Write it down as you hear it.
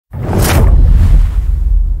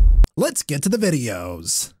let's get to the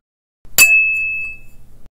videos.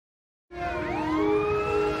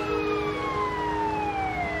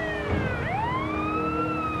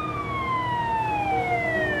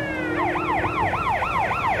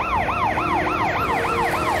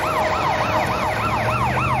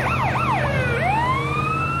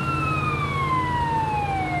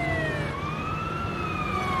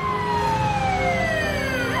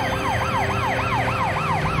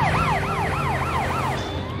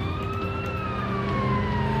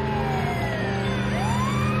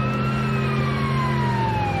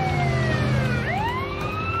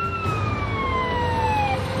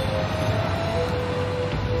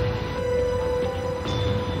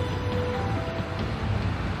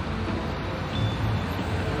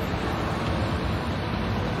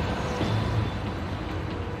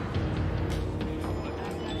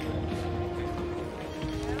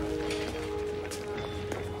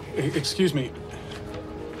 Excuse me.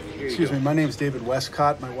 Excuse me, my name's David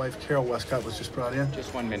Westcott. My wife, Carol Westcott, was just brought in.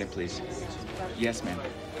 Just 1 minute, please. Yes, ma'am.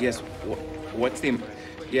 Yes, what's the...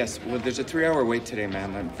 Yes, well, there's a 3-hour wait today,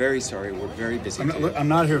 ma'am. I'm very sorry. We're very busy today. I'm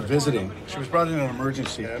not here visiting. She was brought in an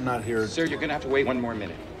emergency. I'm not here... Sir, you're gonna have to wait 1 more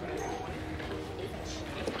minute.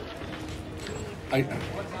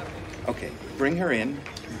 Okay, bring her in,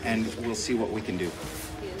 and we'll see what we can do.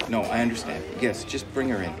 No, I understand. Yes, just bring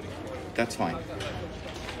her in. That's fine.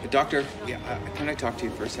 Doctor, yeah, can I talk to you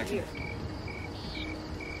for a second?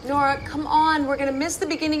 Nora, come on. We're gonna miss the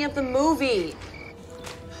beginning of the movie.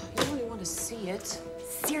 You really want to see it.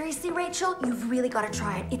 Seriously, Rachel, you've really got to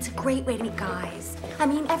try it. It's a great way to meet guys. I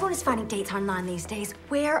mean, everyone is finding dates online these days.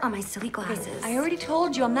 Where are my silly glasses? I already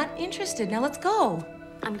told you I'm not interested. Now let's go.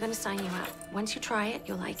 I'm gonna sign you out. Once you try it,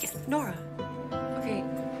 you'll like it. Nora. Okay,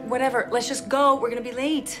 whatever. Let's just go. We're gonna be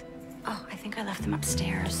late. Oh, I think I left them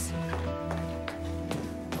upstairs.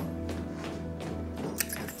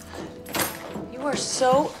 You are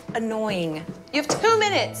so annoying. You have 2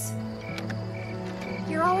 minutes.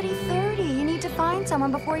 You're already 30. You need to find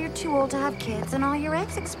someone before you're too old to have kids and all your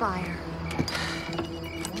eggs expire.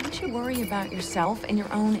 Why don't you worry about yourself and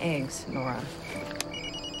your own eggs, Nora?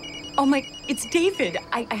 Oh my, it's David.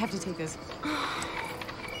 I have to take this.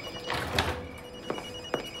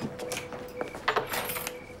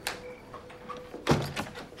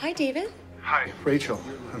 Hi, David. Hi, Rachel.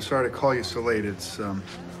 I'm sorry to call you so late. It's,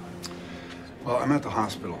 well, I'm at the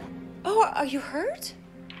hospital. Oh, are you hurt?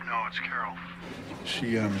 No, it's Carol.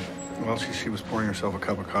 She was pouring herself a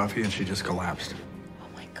cup of coffee and she just collapsed. Oh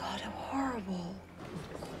my God, how horrible.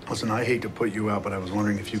 Listen, I hate to put you out, but I was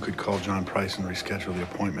wondering if you could call John Price and reschedule the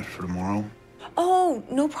appointment for tomorrow. Oh,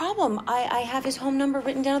 no problem. I have his home number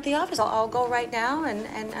written down at the office. I'll go right now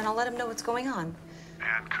and I'll let him know what's going on.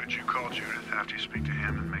 And could you call Judith after you speak to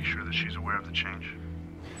him and make sure that she's aware of the change?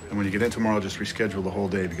 And when you get in tomorrow, just reschedule the whole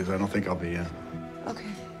day because I don't think I'll be in. Okay.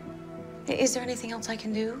 Is there anything else I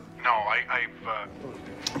can do? No,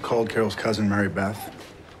 I've called Carol's cousin, Mary Beth.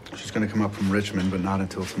 She's going to come up from Richmond, but not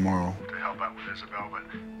until tomorrow. To help out with Isabel, but...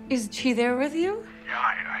 Is she there with you? Yeah,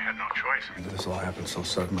 I had no choice. This all happened so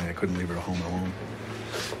suddenly, I couldn't leave her home alone.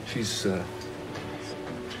 She's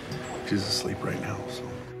asleep right now, so...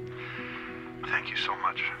 Thank you so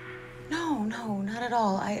much. No, not at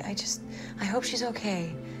all. I hope she's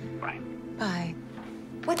okay. Bye. Bye.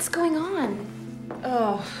 What's going on?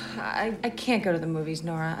 Oh, I can't go to the movies,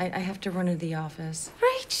 Nora. I have to run to the office.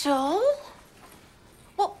 Rachel?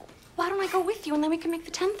 Well, why don't I go with you and then we can make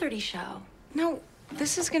the 10:30 show? No,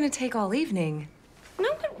 this is gonna take all evening.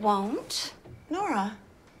 No, it won't. Nora,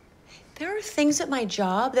 there are things at my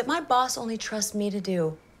job that my boss only trusts me to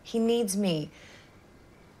do. He needs me.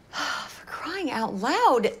 For crying out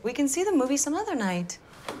loud, we can see the movie some other night.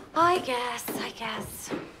 I guess.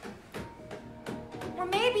 Or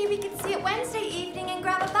maybe we could see it Wednesday evening and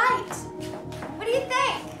grab a bite. What do you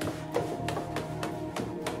think?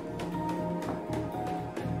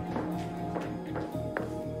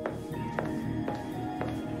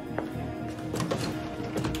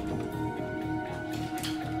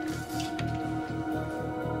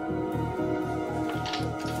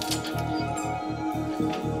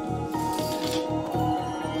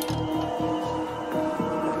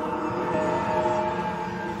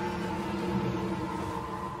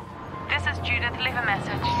 Leave a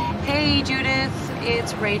message. Hey, Judith,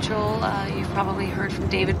 it's Rachel. You've probably heard from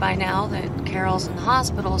David by now that Carol's in the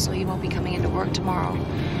hospital, so he won't be coming into work tomorrow.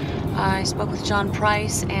 I spoke with John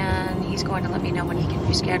Price, and he's going to let me know when he can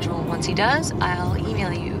reschedule. Once he does, I'll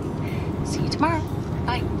email you. See you tomorrow.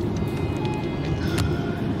 Bye.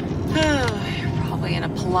 You're probably in a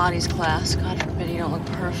Pilates class. God forbid you don't look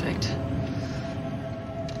perfect.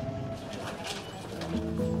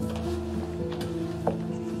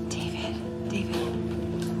 David.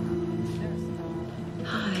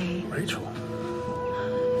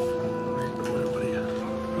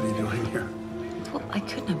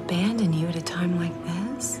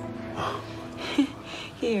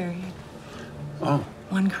 Here. Oh,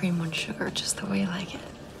 1 cream, 1 sugar, just the way you like it.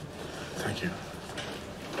 thank you.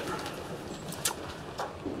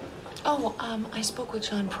 Oh, I spoke with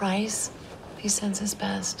John Price. He sends his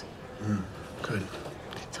best. Good.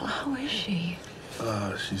 So how is she?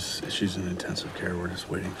 She's in intensive care. We're just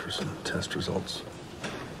waiting for some test results.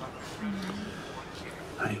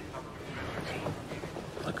 Hi.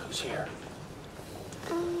 Look who's here.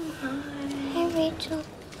 Hi, Rachel.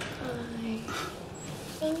 Hi.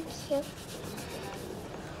 Thank you.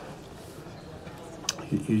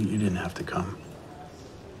 You didn't have to come.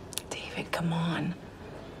 David, come on.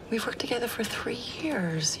 We've worked together for 3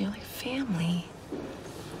 years. You're like family.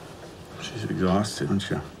 She's exhausted, isn't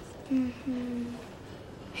she?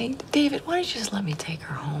 Hey, David, why don't you just let me take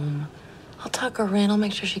her home? I'll tuck her in. I'll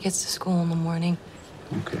make sure she gets to school in the morning.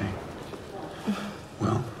 Okay.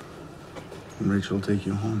 Well, Rachel will take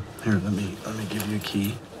you home. Here, let me give you a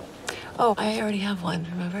key. Oh, I already have one,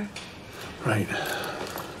 remember? Right.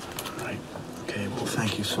 Right. Okay, well,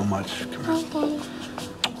 thank you so much. Come here. Okay.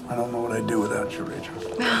 I don't know what I'd do without you, Rachel.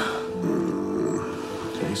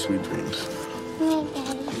 Okay, sweet dreams. Hi,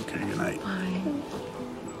 Daddy. Okay, good night. Bye.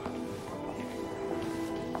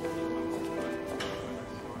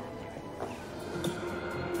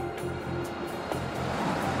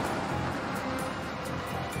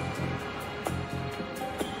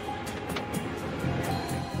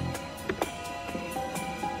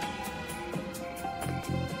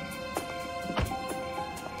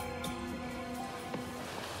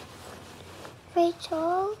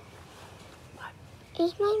 Rachel?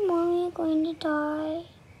 Is my mommy going to die?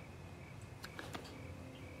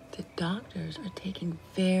 The doctors are taking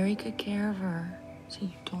very good care of her, so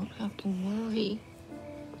you don't have to worry.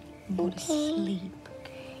 Go to sleep,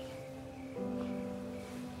 okay?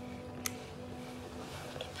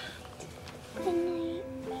 Good night,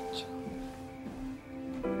 Rachel.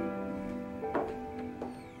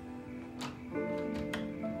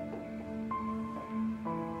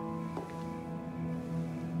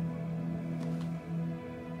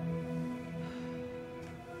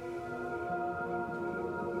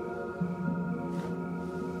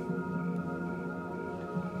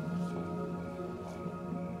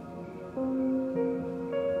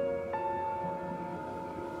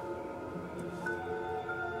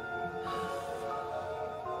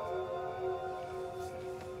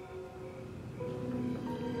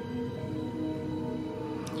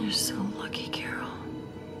 You're so lucky, Carol.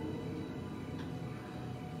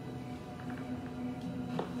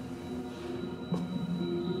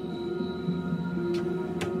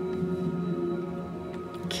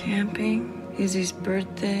 Camping, Izzy's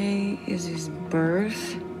birthday, Izzy's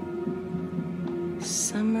birth,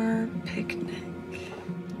 summer picnic.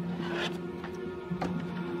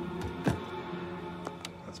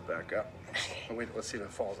 Let's back up. Oh, wait, let's see if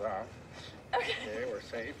it falls off. Okay, we're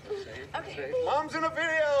safe, we're safe, we're safe. Mom's in a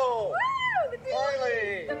video! Woo!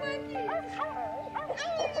 Finally! The monkey!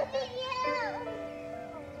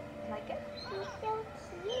 Like it? She's so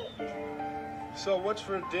cute. So what's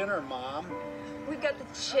for dinner, Mom? We got the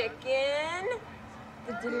chicken,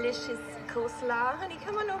 the delicious coleslaw. Honey,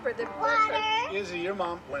 come on over. The Water! Izzy, your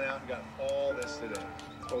mom went out and got all this today.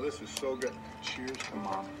 Oh, this is so good. Cheers to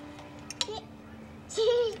Mom.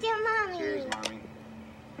 Cheers to Mommy. Cheers, Mommy.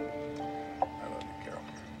 I love you, Carol.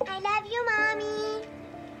 I love you, Mommy.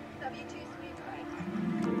 Love you too, sweetheart.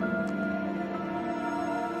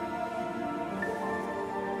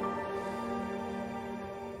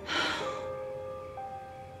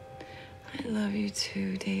 I love you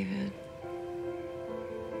too, David.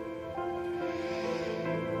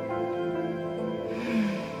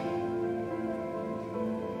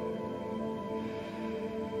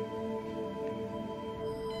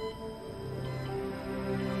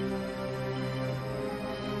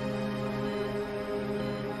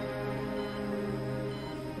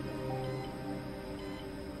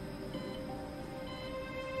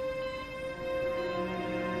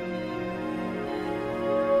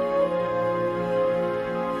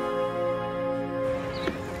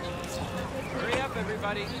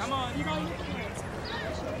 Everybody, come on. Jimmy,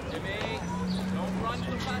 don't run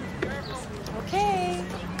too fast. Careful. Okay.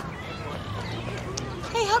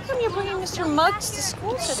 Hey, how come you're bringing Mr. Muggs to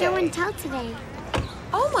school today? Show and tell today.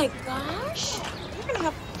 Oh my gosh. You're gonna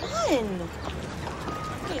have fun.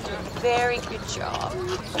 You're gonna do a very good job.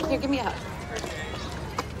 Here, give me a hug.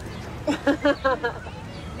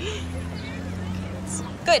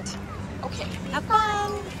 Good. Okay, have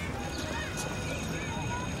fun.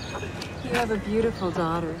 You have a beautiful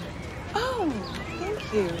daughter. Oh,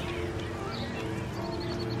 thank you.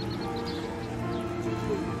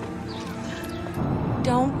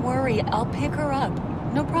 Don't worry, I'll pick her up.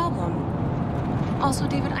 No problem. Also,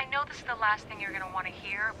 David, I know this is the last thing you're gonna want to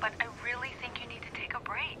hear, but I really think you need to take a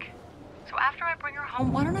break. So after I bring her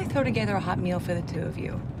home, why don't I throw together a hot meal for the two of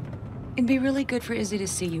you? It'd be really good for Izzy to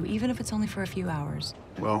see you, even if it's only for a few hours.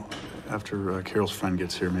 Well, after Carol's friend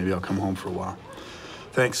gets here, maybe I'll come home for a while.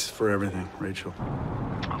 Thanks for everything, Rachel.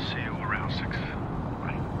 I'll see you around 6.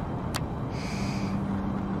 Bye.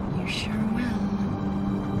 You sure will.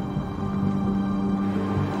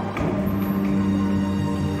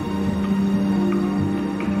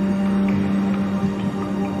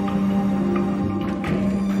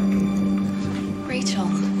 Rachel,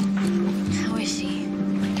 how is she?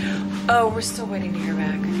 Oh, we're still waiting to hear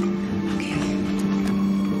back. Okay.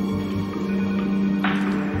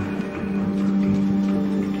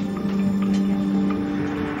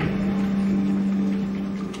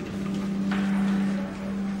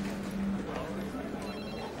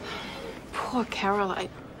 Poor Carol,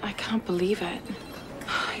 I can't believe it.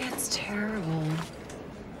 It's terrible.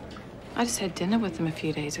 I just had dinner with them a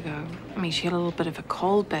few days ago. I mean, she had a little bit of a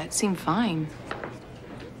cold, but it seemed fine.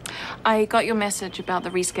 I got your message about the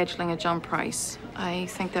rescheduling of John Price. I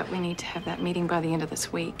think that we need to have that meeting by the end of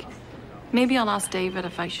this week. Maybe I'll ask David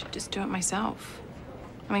if I should just do it myself.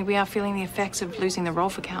 I mean, we are feeling the effects of losing the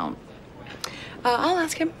Rolfe account. I'll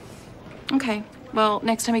ask him. Okay. Well,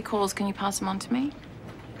 next time he calls, can you pass him on to me?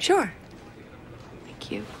 Sure.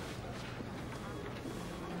 Thank you.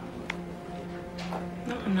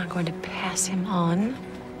 No, I'm not going to pass him on.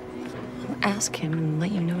 I'll ask him and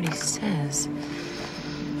let you know what he says.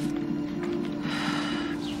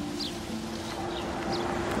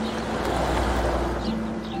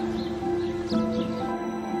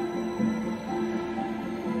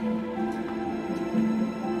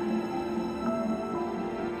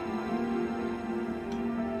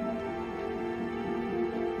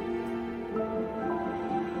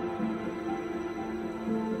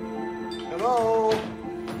 Hello?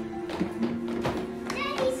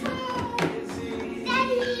 Daddy's home.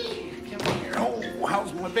 Daddy. Come here. Oh,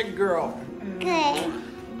 how's my big girl? Good.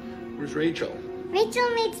 Where's Rachel? Rachel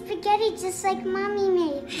made spaghetti just like Mommy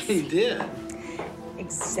makes. She did.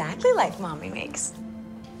 Exactly like Mommy makes.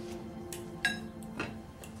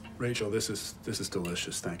 Rachel, this is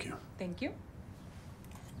delicious. Thank you. Thank you.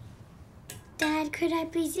 Dad, could I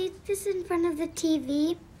please eat this in front of the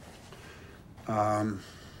TV?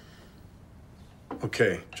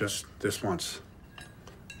 Okay, just this once.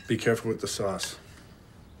 Be careful with the sauce.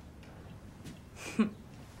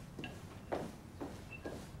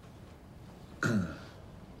 The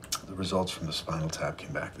results from the spinal tap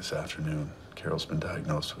came back this afternoon. Carol's been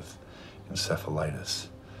diagnosed with encephalitis.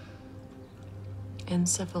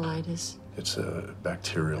 Encephalitis? It's a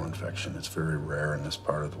bacterial infection. It's very rare in this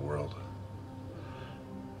part of the world.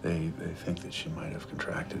 They think that she might have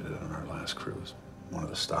contracted it on our last cruise. One of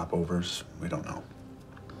the stopovers, we don't know.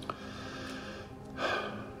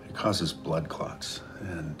 It causes blood clots,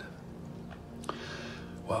 and,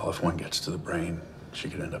 well, if one gets to the brain, she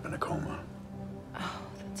could end up in a coma. Oh,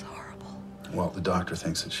 that's horrible. Well, the doctor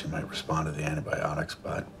thinks that she might respond to the antibiotics,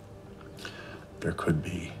 but there could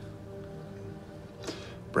be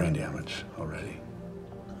brain damage already.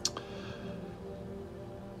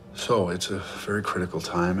 So it's a very critical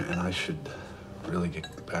time, and I should really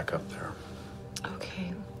get back up there.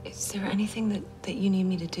 Okay. Is there anything that you need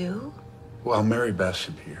me to do? Well, Mary Beth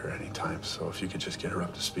should be here anytime, so if you could just get her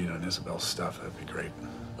up to speed on Isabel's stuff, that'd be great.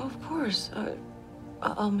 Oh, of course.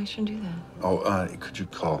 I'll make sure and do that. Oh, could you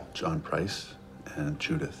call John Price and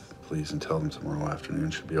Judith, please, and tell them tomorrow afternoon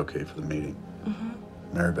should be okay for the meeting.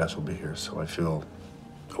 Mm-hmm. Mary Beth will be here, so I feel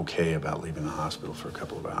okay about leaving the hospital for a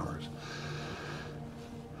couple of hours.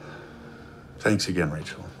 Thanks again,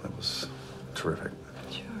 Rachel. That was terrific.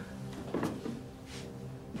 Sure.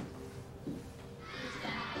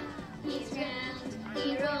 He's round,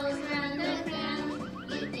 he rolls round the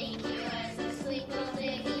ground. You think he was asleep all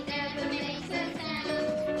day, he never makes a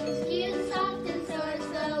sound. He's cute, soft, and sort of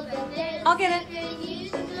slow, but there's I'll get it.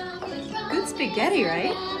 good spaghetti,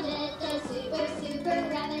 right? Super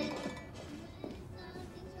rabbit.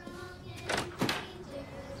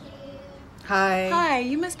 Hi. Hi,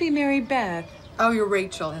 you must be Mary Beth. Oh, you're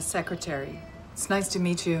Rachel, his secretary. It's nice to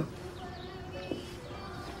meet you.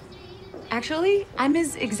 Actually, I'm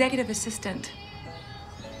his executive assistant.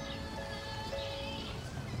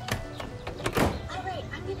 All right,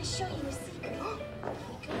 I'm gonna show you a secret.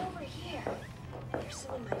 Come over here. There's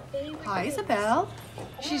some of my favorite. Hi, Isabel.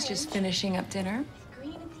 She's just finishing up dinner.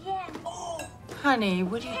 Green at the end. Oh, Honey,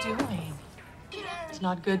 what are you doing? It's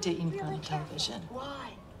not good to eat in front of television.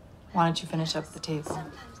 why? Why don't you finish up the table?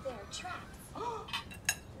 Sometimes there are traps.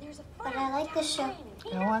 There's a But I like the show.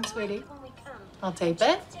 Go on, sweetie. I'll tape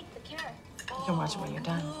it. You can watch it when you're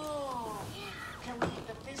done.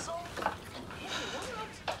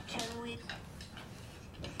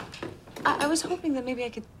 I was hoping that maybe I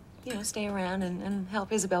could, stay around and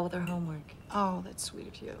help Isabel with her homework. Oh, that's sweet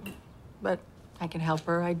of you. But I can help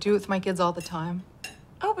her. I do it with my kids all the time.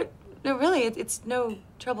 Oh, but no, really, it's no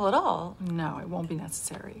trouble at all. No, it won't be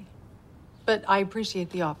necessary. But I appreciate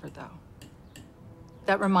the offer, though.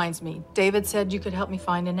 That reminds me, David said you could help me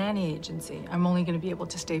find a nanny agency. I'm only going to be able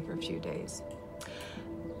to stay for a few days.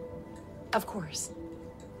 Of course.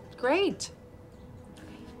 Great.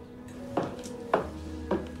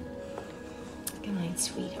 Good night,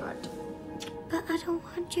 sweetheart. But I don't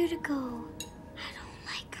want you to go. I don't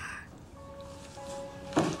like her.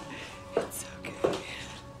 It's okay.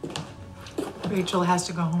 Rachel has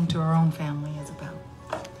to go home to her own family, Isabel.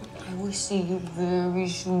 I will see you very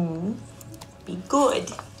soon. Be good.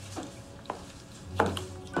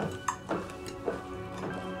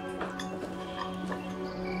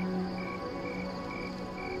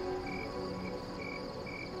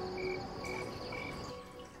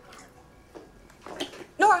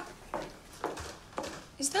 Nora,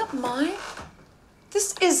 is that mine?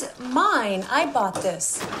 This is mine. I bought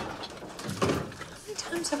this. How many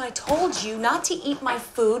times have I told you not to eat my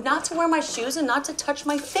food, not to wear my shoes, and not to touch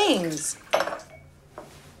my things?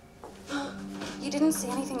 You didn't say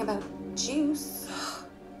anything about juice.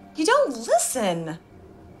 You don't listen.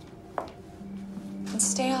 And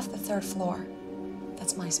stay off the 3rd floor.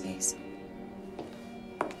 That's my space.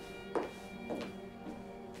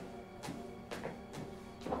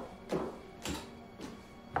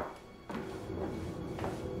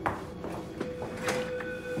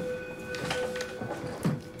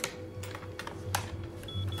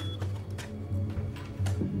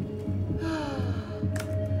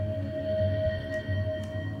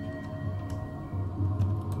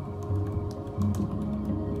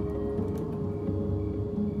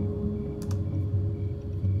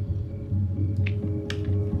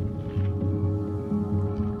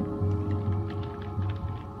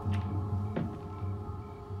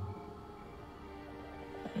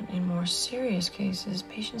 In more serious cases,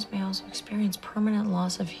 patients may also experience permanent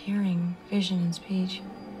loss of hearing, vision, and speech.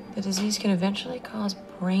 The disease can eventually cause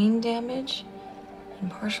brain damage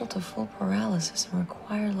and partial to full paralysis and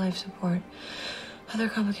require life support. Other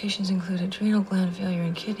complications include adrenal gland failure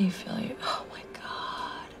and kidney failure. Oh my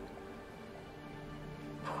God.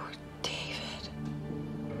 Poor David.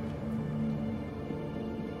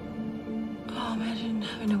 Oh, imagine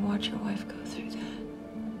having to watch your wife go through that.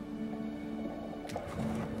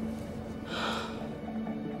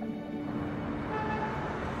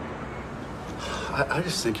 I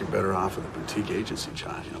just think you're better off with a boutique agency,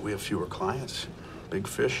 John. We have fewer clients. Big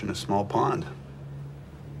fish in a small pond.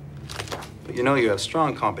 But you have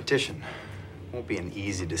strong competition. Won't be an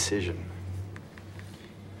easy decision.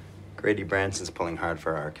 Grady Branson's pulling hard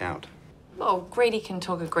for our account. Well, Grady can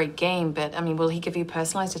talk a great game, but, will he give you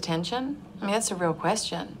personalized attention? That's a real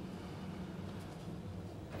question.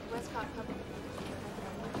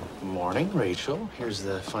 Morning, Rachel. Here's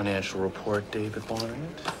the financial report David wanted.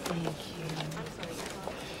 Thank you.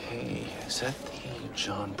 Hey, is that the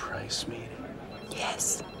John Price meeting?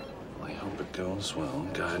 Yes. Well, I hope it goes well.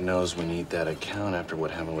 God knows we need that account after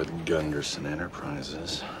what happened with Gunderson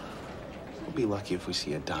Enterprises. We'll be lucky if we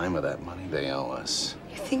see a dime of that money they owe us.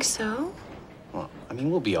 You think so? Well,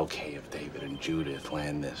 we'll be okay if David and Judith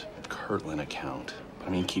land this Kirtland account.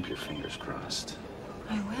 But keep your fingers crossed.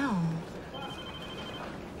 I will.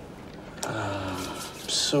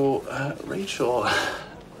 Rachel,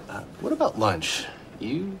 what about lunch?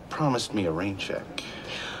 You promised me a rain check.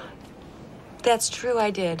 That's true, I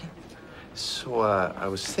did. So, I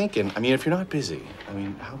was thinking, if you're not busy,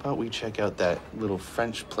 how about we check out that little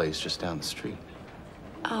French place just down the street?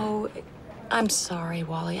 Oh, I'm sorry,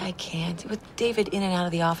 Wally, I can't. With David in and out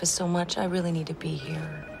of the office so much, I really need to be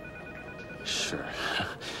here. Sure.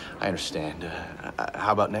 I understand.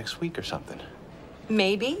 How about next week or something?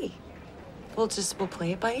 Maybe. We'll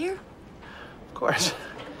play it by ear. Of course.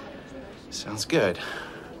 Sounds good.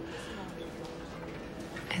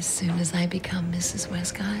 As soon as I become Mrs.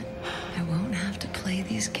 Westcott, I won't have to play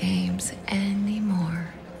these games anymore.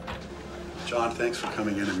 John, thanks for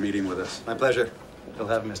coming in and meeting with us. My pleasure. He'll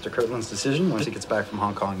have Mr. Kirtland's decision once he gets back from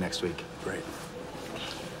Hong Kong next week. Great.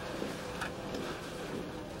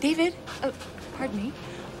 David, pardon me.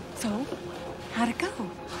 So, how'd it go?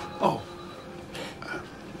 Oh,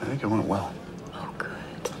 I think it went well. Oh, good.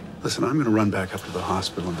 Listen, I'm going to run back up to the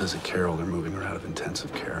hospital and visit Carol. They're moving her out of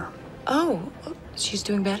intensive care. Oh, she's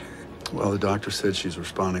doing better? Well, the doctor said she's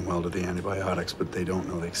responding well to the antibiotics, but they don't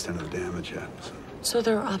know the extent of the damage yet. So So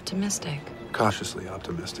they're optimistic. Cautiously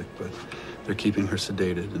optimistic, but they're keeping her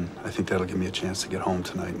sedated, and I think that'll give me a chance to get home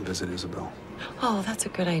tonight and visit Isabel. Oh, that's a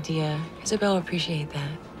good idea. Isabel will appreciate that.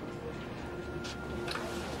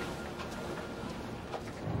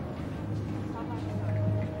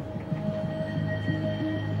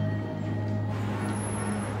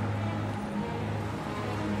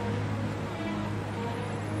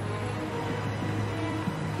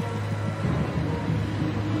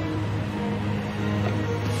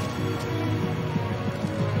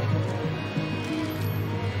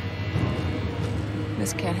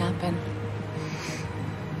 This can't happen.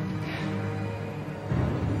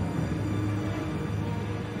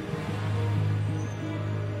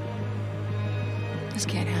 This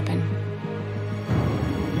can't happen.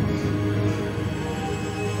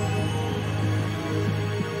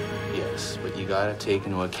 Yes, but you gotta take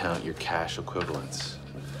into account your cash equivalents.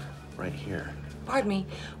 Right here. Pardon me.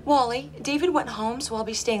 Wally, David went home, so I'll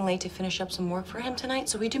be staying late to finish up some work for him tonight.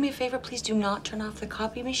 So will you do me a favor? Please do not turn off the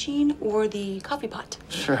copy machine or the coffee pot.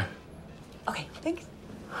 Sure. Okay, thanks.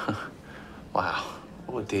 Wow.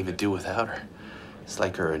 What would David do without her? It's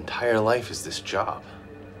like her entire life is this job.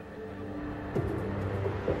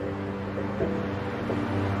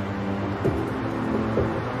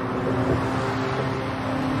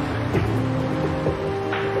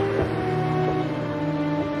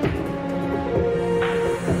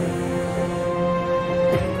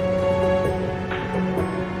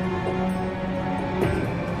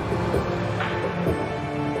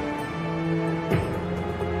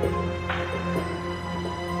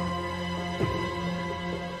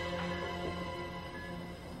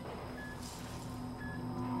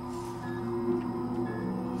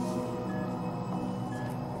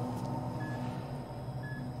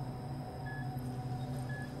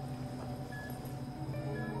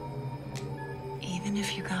 Even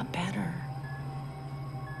if you got better,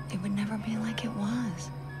 it would never be like it was.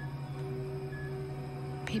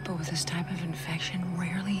 People with this type of infection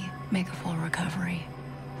rarely make a full recovery.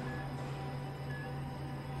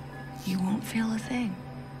 You won't feel a thing,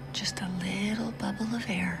 just a little bubble of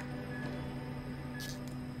air.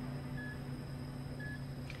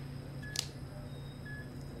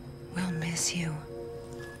 We'll miss you.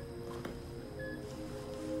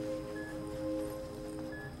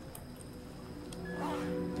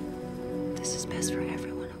 This is best for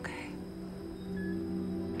everyone, okay?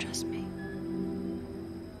 Trust me.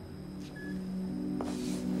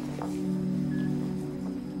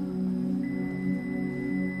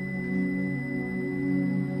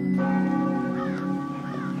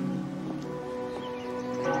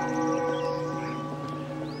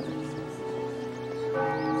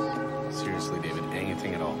 Seriously, David,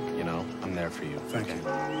 anything at all, you know? I'm there for you. Thank you.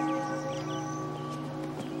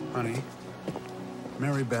 Honey,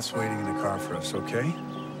 Mary Beth's waiting in the car for us, okay?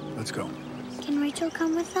 Let's go. Can Rachel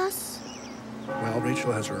come with us? Well,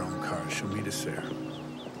 Rachel has her own car. She'll meet us there.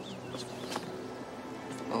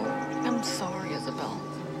 Oh, I'm sorry, Isabel.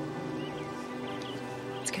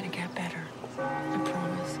 It's gonna get better. I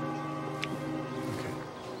promise. Okay.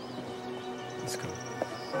 Let's go.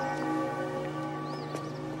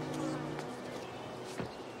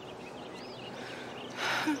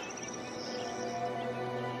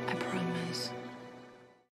 I promise.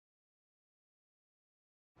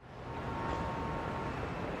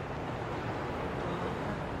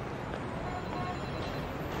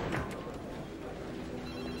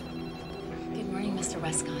 Good morning, Mr.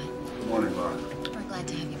 Westcott. Good morning, Laura. We're glad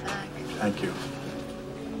to have you back. Thank you.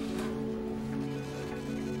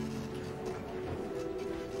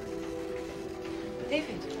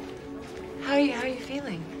 David, how are you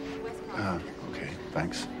feeling? Okay,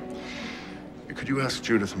 thanks. Could you ask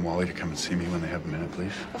Judith and Wally to come and see me when they have a minute,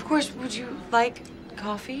 please? Of course. Would you like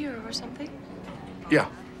coffee or something? Yeah,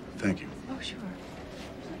 thank you. Oh, sure.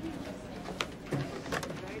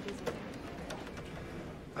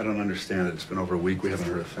 I don't understand it. It's been over a week. We haven't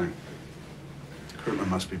heard a thing. Kirtland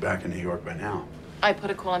must be back in New York by now. I put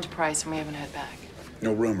a call into Price and we haven't heard back.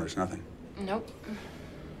 No rumors, nothing. Nope.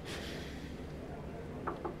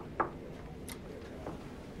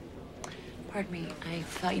 Pardon me. I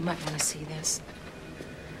thought you might want to see this.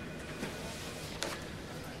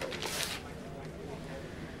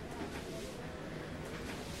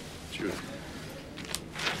 Judith.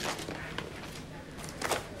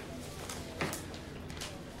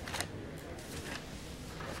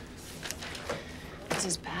 This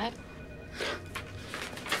is bad.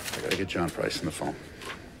 I gotta get John Price on the phone.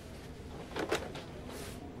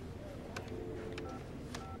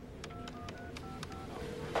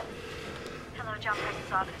 Hello, John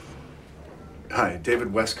Price's office. Hi,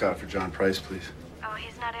 David Westcott for John Price, please. Oh,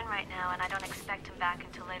 he's not in right now, and I don't expect him back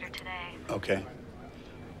until later today. Okay.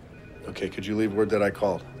 Okay, could you leave word that I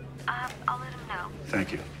called? I'll let him know.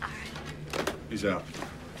 Thank you. All right. He's out.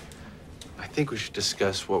 I think we should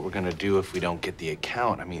discuss what we're gonna do if we don't get the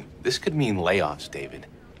account. I mean, this could mean layoffs, David.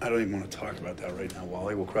 I don't even want to talk about that right now,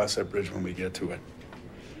 Wally. We'll cross that bridge when we get to it.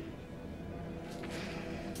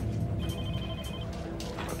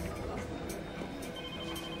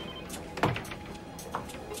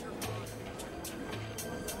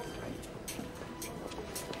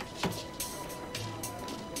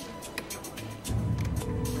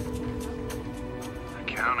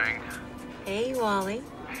 Accounting. Hey, Wally.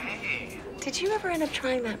 Hey. Did you ever end up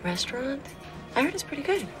trying that restaurant? I heard it's pretty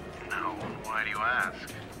good. No, why do you ask?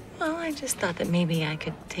 Well, I just thought that maybe I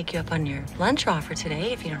could take you up on your lunch offer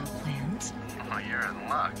today if you don't have plans. Oh, you're in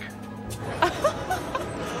luck.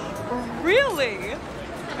 Really?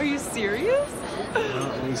 Are you serious?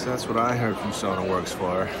 Well, at least that's what I heard from Sona works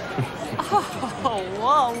for. Oh,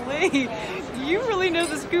 Wally. You really know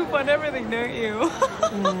the scoop on everything, don't you?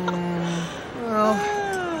 Well,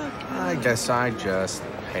 I guess I just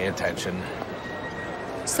pay attention.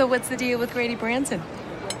 So what's the deal with Grady Branson?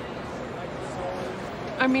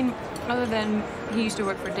 I mean, other than he used to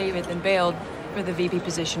work for David, then bailed for the VP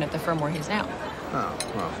position at the firm where he's now. Oh,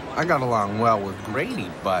 well, I got along well with Grady,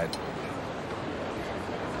 but...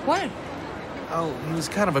 What? Oh, he was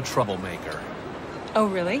kind of a troublemaker. Oh,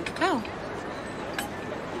 really? How?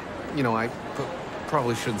 You know, I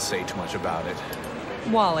probably shouldn't say too much about it.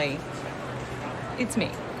 Wally. It's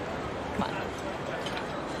me. Come on.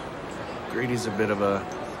 Grady's a bit of a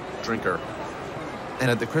drinker. And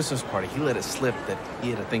at the Christmas party, he let it slip that he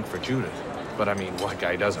had a thing for Judith. But I mean, what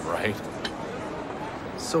guy doesn't, right?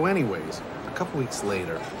 So anyways, a couple weeks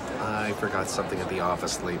later, I forgot something at the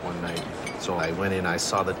office late one night. So I went in, I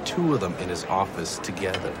saw the two of them in his office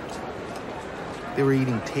together. They were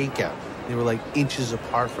eating takeout. They were like inches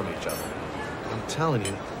apart from each other. I'm telling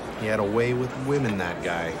you, he had a way with women, that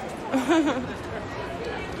guy.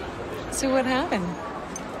 So what happened?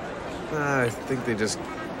 I think they just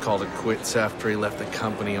called it quits after he left the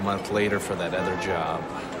company a month later for that other job.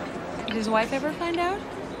 Did his wife ever find out?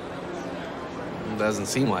 Doesn't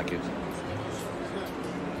seem like it.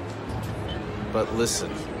 But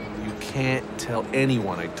listen, you can't tell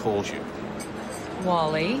anyone I told you.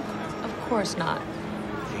 Wally, of course not.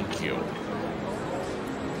 Thank you.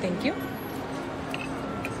 Thank you.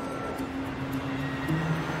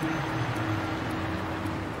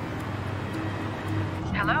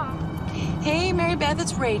 Hello? Hey, Mary Beth,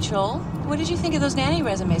 it's Rachel. What did you think of those nanny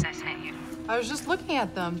resumes I sent you? I was just looking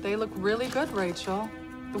at them. They look really good, Rachel.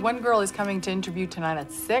 The one girl is coming to interview tonight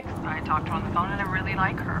at 6. I talked to her on the phone and I really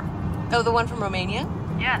like her. Oh, the one from Romania?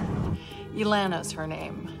 Yes. Ilana's her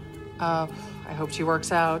name. I hope she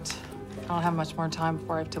works out. I don't have much more time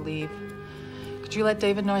before I have to leave. Could you let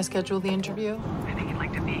David know I scheduled the interview? I think he'd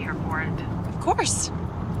like to be here for it. Of course.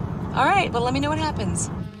 All right, well, let me know what happens.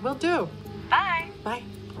 Will do. Bye. Bye.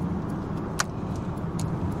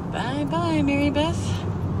 Bye-bye, Mary Beth.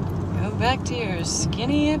 Go back to your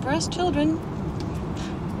skinny, oppressed children.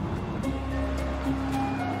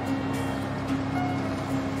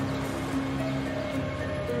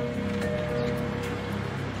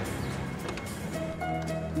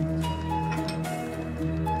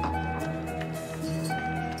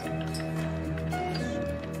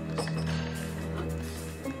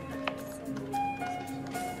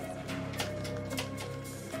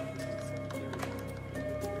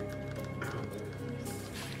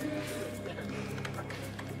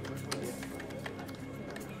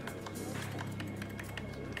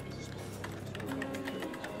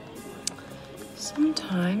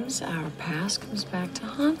 Sometimes our past comes back to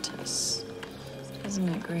haunt us, doesn't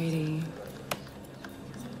it, Grady?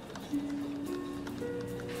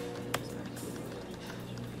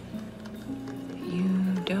 You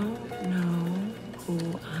don't know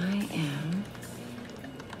who I am,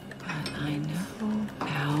 but I know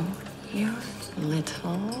about your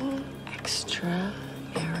little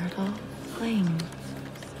extramarital fling.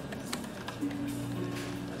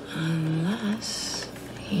 Unless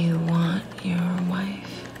you want your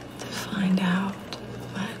wife to find out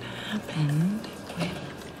what happened with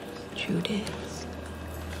Judith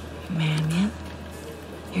Mannion,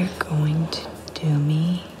 you're going to do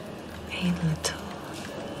me a little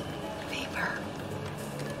favor.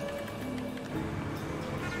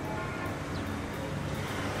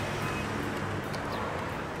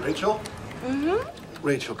 Rachel? Mm-hmm.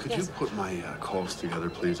 Rachel, could Yes. you put my calls together,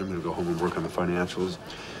 please? I'm going to go home and work on the financials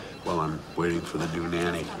while I'm waiting for the new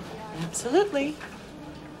nanny. Absolutely.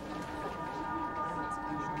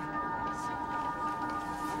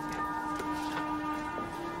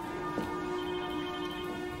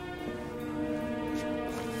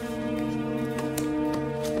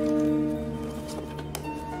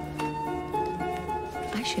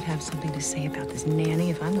 should have something to say about this nanny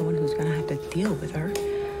if I'm the one who's gonna have to deal with her.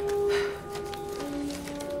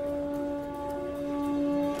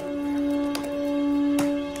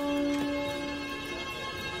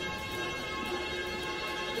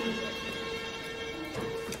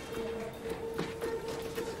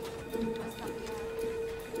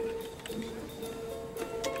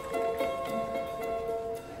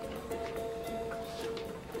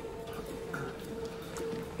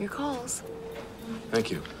 Your calls. Thank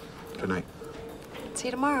you. Good night. See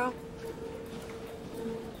you tomorrow.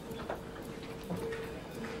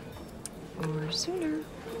 Or sooner.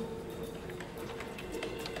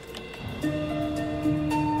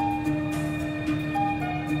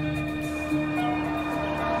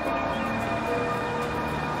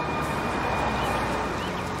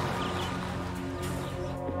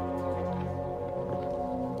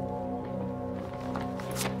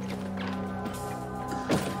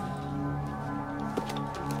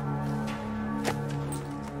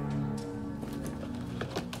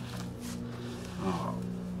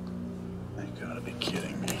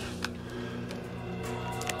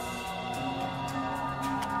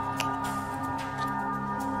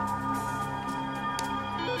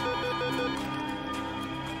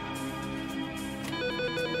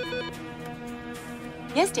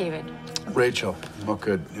 Yes, David. Rachel, oh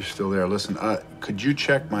good, you're still there. Listen, could you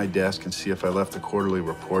check my desk and see if I left the quarterly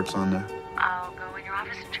reports on there? I'll go in your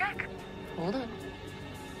office and check. Hold on.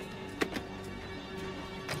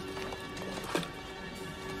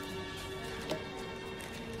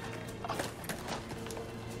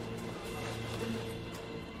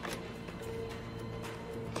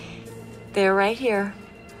 They're right here.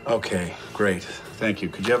 Okay, great. Thank you.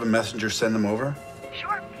 Could you have a messenger send them over?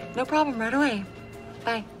 Sure. No problem, right away.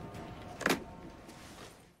 Bye.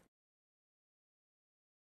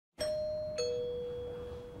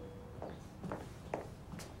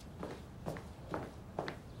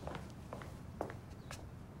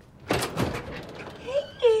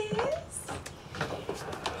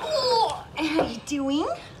 Oh, how you doing?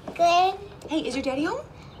 Good. Hey, is your daddy home?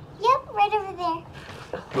 Yep, right over there.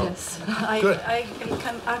 Yes, Good. I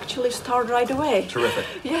can actually start right away. Terrific.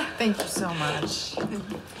 Yeah, thank you so much.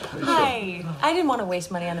 Hi. I didn't want to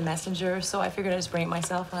waste money on the messenger, so I figured I'd just bring it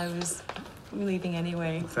myself. I was leaving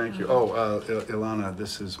anyway. Thank you. Oh, Ilana,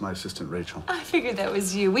 this is my assistant, Rachel. I figured that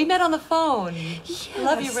was you. We met on the phone.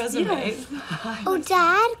 Love your resume. Yes. Oh,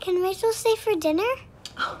 Dad, can Rachel stay for dinner?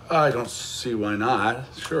 I don't see why not.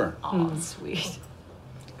 Sure. Oh, sweet.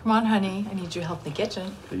 Come on, honey. I need your help in the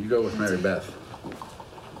kitchen. There you go with Mary Beth.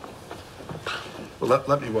 Well,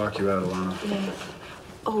 let me walk you out, Ilana. Yes.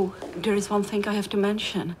 Oh, there is one thing I have to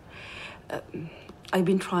mention. I've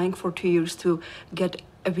been trying for 2 years to get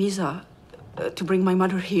a visa to bring my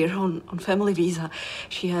mother here on family visa.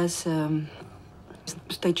 She has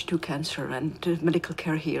stage 2 cancer, and the medical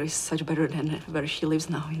care here is such better than where she lives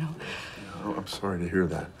now, you know. Oh, I'm sorry to hear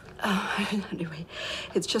that. Anyway,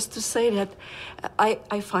 it's just to say that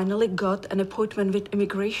I finally got an appointment with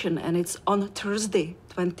immigration, and it's on Thursday,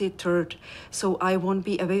 23rd, so I won't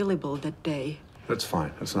be available that day. That's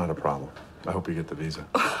fine. That's not a problem. I hope you get the visa.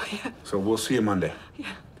 Oh, yeah. So we'll see you Monday. Yeah,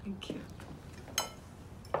 thank you.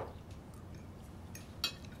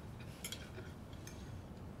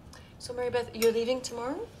 So, Mary Beth, you're leaving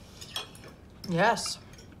tomorrow? Yes,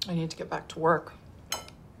 I need to get back to work.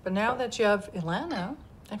 But now that you have Ilana,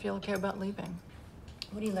 I feel okay about leaving.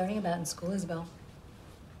 What are you learning about in school, Isabel?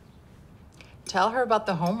 Tell her about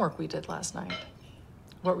the homework we did last night.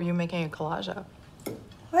 What were you making a collage of?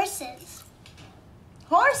 Horses.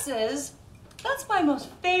 Horses? That's my most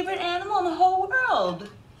favorite animal in the whole world.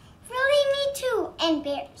 Really, me too. And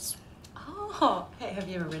bears. Oh, hey, have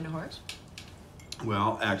you ever ridden a horse?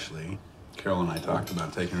 Well, actually, Carol and I talked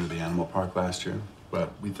about taking her to the animal park last year,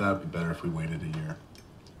 but we thought it'd be better if we waited a year.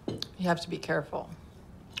 You have to be careful.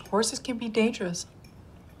 Horses can be dangerous.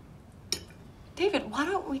 David, why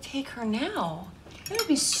don't we take her now? It would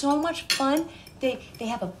be so much fun. They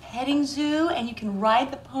have a petting zoo, and you can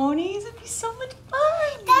ride the ponies. It'd be so much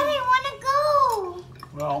fun. Dad, I want to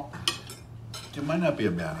go. Well, it might not be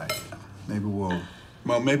a bad idea. Maybe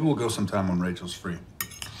we'll go sometime when Rachel's free.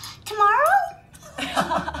 Tomorrow?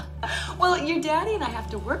 Well, your daddy and I have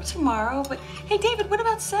to work tomorrow, but hey, David, what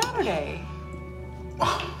about Saturday?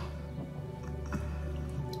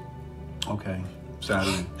 Okay,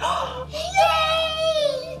 Saturday. Yay!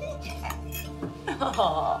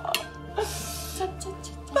 Aww.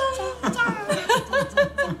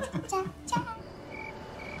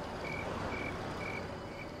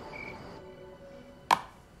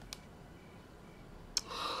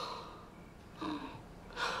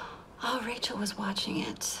 Oh, Rachel was watching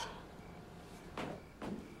it.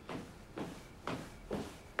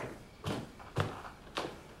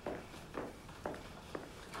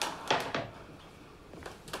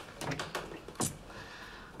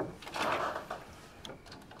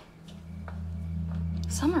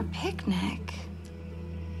 Summer picnic.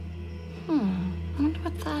 I wonder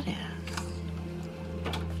what that is.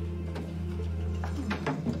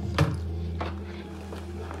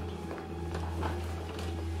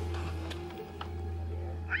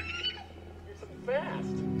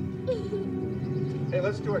 Hey,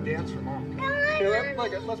 let's do a dance for Mom.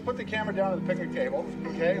 Okay, let's put the camera down at the picnic table,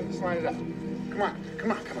 okay? And just line it up. Come on. Put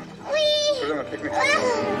it on the picnic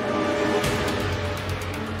table.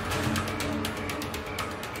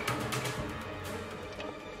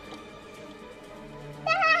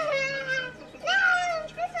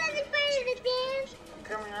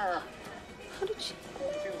 Come here. How did you... See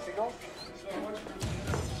the seagull?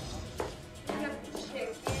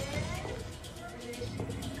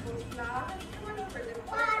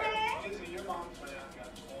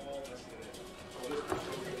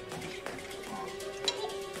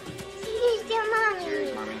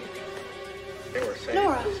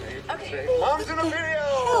 Nora, Mom's in a video! What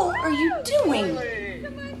the hell are you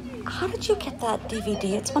doing? How did you get that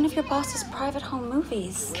DVD? It's one of your boss's private home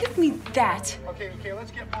movies. Give me that. Okay,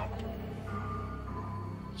 let's get Mom.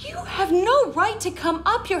 You have no right to come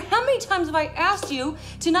up here. How many times have I asked you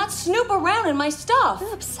to not snoop around in my stuff?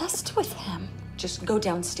 You're obsessed with him. Just go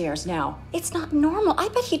downstairs now. It's not normal. I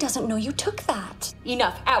bet he doesn't know you took that.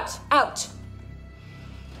 Enough. Out.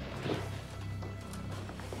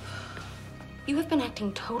 You have been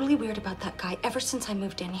acting totally weird about that guy ever since I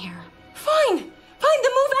moved in here. Fine, then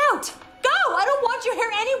move out. Go. I don't want you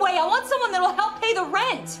here anyway. I want someone that'll help pay the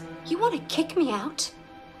rent. You want to kick me out?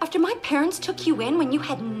 After my parents took you in when you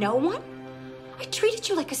had no one? I treated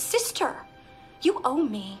you like a sister. You owe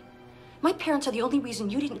me. My parents are the only reason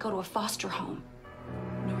you didn't go to a foster home.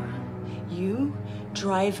 Nora, you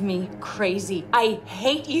drive me crazy. I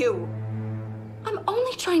hate you. I'm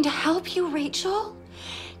only trying to help you, Rachel.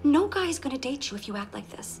 No guy's gonna date you if you act like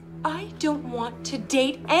this. I don't want to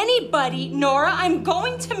date anybody, Nora. I'm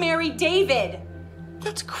going to marry David.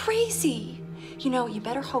 That's crazy. You know, you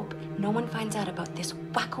better hope no one finds out about this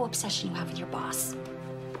wacko obsession you have with your boss.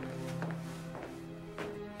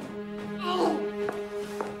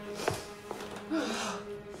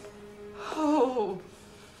 Oh.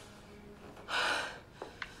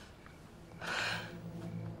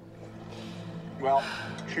 Well,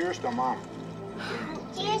 cheers to Mom.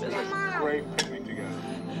 Cheers to Mom. Great picnic together.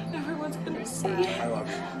 Everyone's gonna see. I love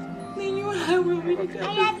you. Then you and I will be together.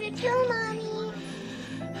 I love you too, Mommy.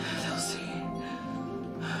 They'll see.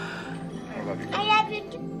 I love you. I love you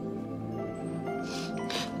too.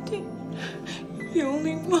 You're the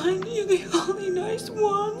only one. You're the only nice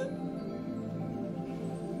one.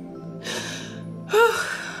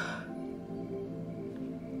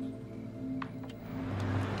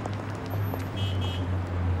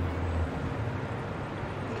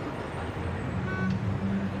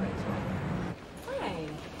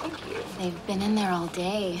 They've been in there all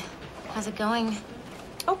day. How's it going?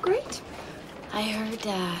 Oh, great. I heard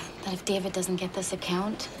that if David doesn't get this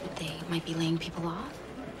account, they might be laying people off.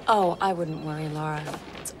 Oh, I wouldn't worry, Laura.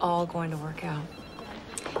 It's all going to work out.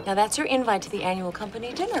 Now, that's your invite to the annual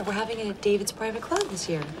company dinner. We're having it at David's private club this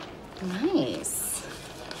year. Nice.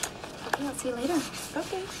 Okay, I'll see you later.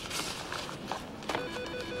 Okay.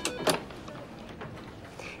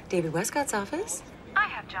 David Westcott's office. I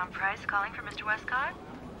have John Price calling for Mr. Westcott.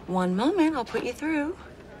 One moment, I'll put you through.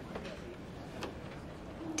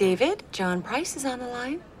 David, John Price is on the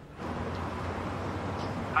line.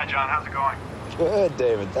 Hi, John. How's it going? Good,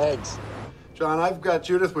 David. Thanks. John, I've got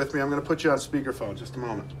Judith with me. I'm going to put you on speakerphone. Just a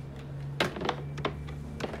moment.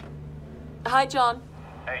 Hi, John.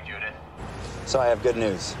 Hey, Judith. So I have good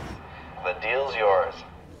news. The deal's yours.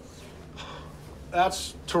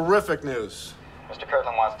 That's terrific news. Mr.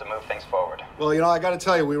 Kirtland wants to move things forward. Well, you know, I got to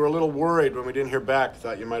tell you, we were a little worried when we didn't hear back.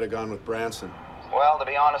 Thought you might have gone with Branson. Well, to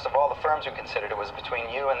be honest, of all the firms who considered it was between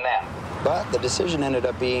you and them. But the decision ended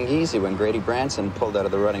up being easy when Grady Branson pulled out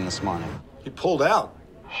of the running this morning. He pulled out?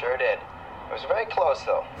 Sure did. It was very close,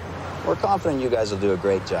 though. We're confident you guys will do a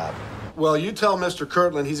great job. Well, you tell Mr.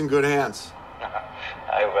 Kirtland he's in good hands.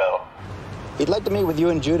 I will. He'd like to meet with you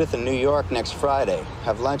and Judith in New York next Friday.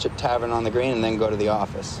 Have lunch at Tavern on the Green and then go to the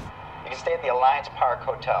office. You can stay at the Alliance Park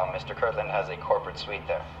Hotel. Mr. Kirtland has a corporate suite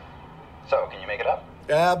there. So, can you make it up?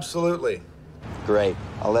 Absolutely. Great.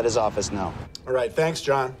 I'll let his office know. All right. Thanks,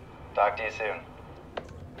 John. Talk to you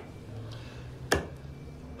soon.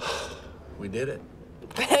 We did it.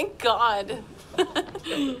 Thank God.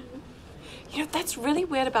 You know, that's really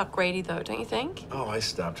weird about Grady, though, don't you think? Oh, I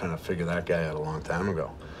stopped trying to figure that guy out a long time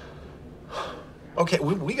ago. Okay,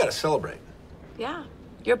 we got to celebrate. Yeah.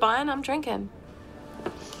 You're buying, I'm drinking.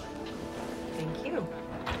 Thank you.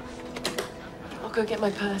 I'll go get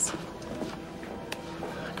my purse.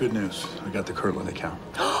 Good news. I got the Kirtland account.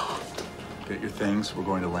 Get your things. We're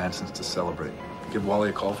going to Lansing's to celebrate. Give Wally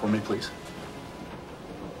a call for me, please.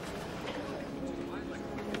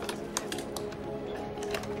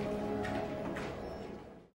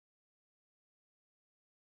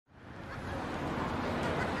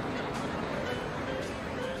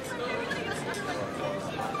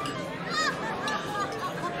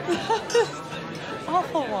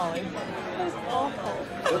 Awful, Wally. That was awful.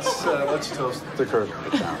 Let's toast the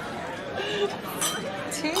Kirtland account.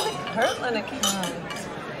 To the Kirtland account.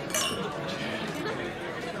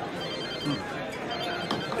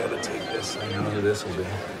 Gotta take this. I know who this will be.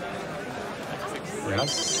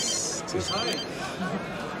 Yes.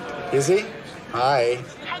 Izzy? Hi.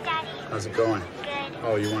 Hi, Daddy. How's it going? Good.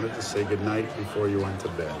 Oh, you wanted to say goodnight before you went to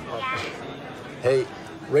bed. Yeah. Hey,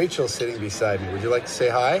 Rachel's sitting beside me. Would you like to say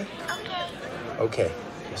hi? Okay. Okay.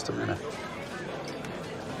 Just a minute.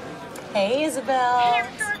 Hey, Isabel. Hey,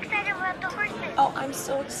 I'm so excited about the horses. Oh, I'm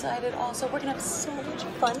so excited also. We're gonna have so much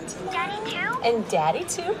fun tonight. Daddy too? And Daddy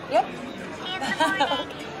too. Yep. See you in the morning.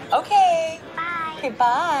 Okay. Bye. Okay,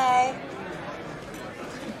 bye.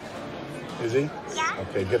 Izzy? Yeah?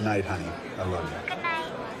 Okay, good night, honey. I love you. Good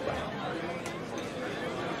night.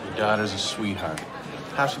 Your daughter's a sweetheart.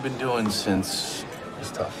 How's she been doing since?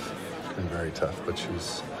 It's tough. It's been very tough, but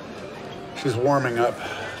she's warming up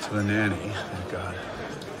to the nanny, thank God.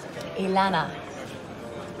 Ilana.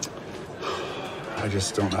 I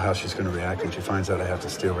just don't know how she's going to react when she finds out I have to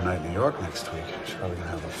stay overnight in New York next week. She's probably going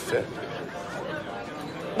to have a fit.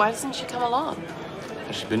 Why doesn't she come along?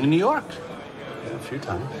 Has she been to New York? Yeah, a few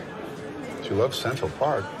times. She loves Central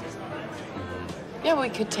Park. Yeah, we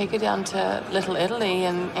could take her down to Little Italy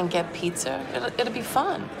and get pizza. It'll be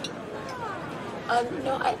fun.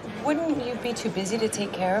 No, wouldn't you be too busy to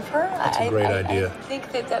take care of her? That's a great idea. I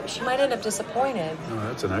think that she might end up disappointed. No,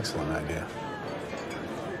 that's an excellent idea.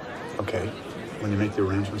 Okay, when you make the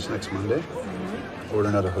arrangements next Monday, order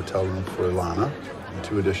another hotel room for Ilana and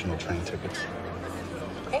 2 additional train tickets.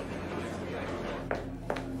 Okay.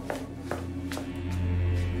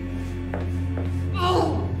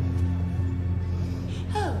 Oh,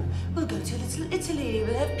 we'll go to Little Italy.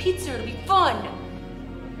 We'll have pizza. It'll be fun.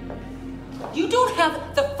 You don't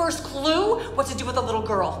have the first clue what to do with a little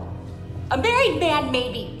girl. A married man,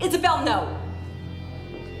 maybe. Isabel, no.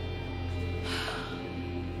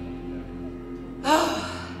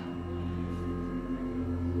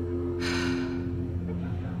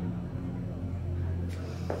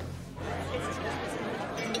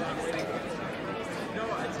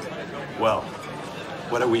 Well,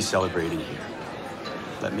 what are we celebrating here?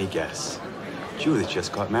 Let me guess. Judith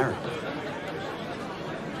just got married.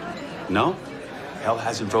 No? Hell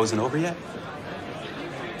hasn't frozen over yet?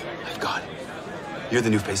 My God. You're the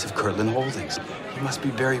new face of Kirtland Holdings. You must be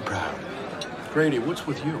very proud. Grady, what's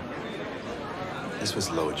with you? This was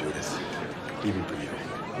low, Judith. Even for you.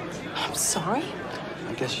 I'm sorry?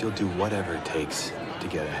 I guess you'll do whatever it takes to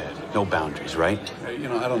get ahead. No boundaries, right? Hey, you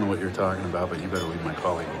know, I don't know what you're talking about, but you better leave my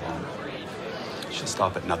colleague alone. She'll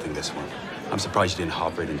stop at nothing, this one. I'm surprised you didn't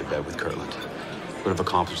hop right into bed with Kirtland. Would have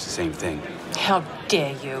accomplished the same thing. How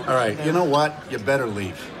dare you? All right, you know what? You better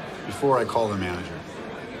leave before I call the manager.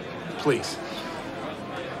 Please.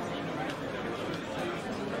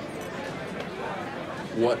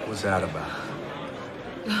 What was that about?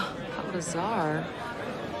 How bizarre.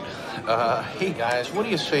 Hey guys, what do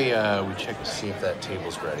you say we check to see if that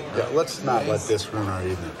table's ready? Yeah, let's not let this ruin our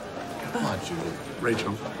evening. Come on, Judith.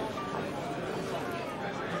 Rachel.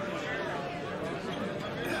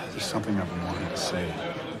 There's something I've been wanting to say.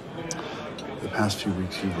 The past few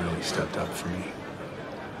weeks, you've really stepped up for me.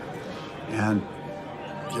 And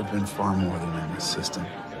you've been far more than an assistant.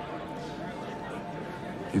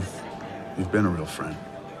 You've been a real friend.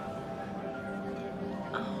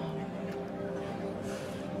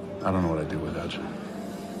 I don't know what I'd do without you.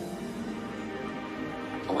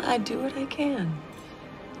 Well, I do what I can.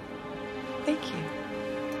 Thank you.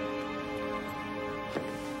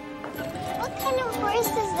 What kind of horse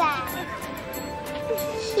is that?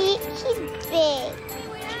 He's big.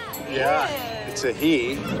 Yeah, it's a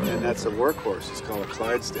he, and that's a workhorse. It's called a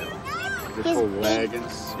Clydesdale. They pull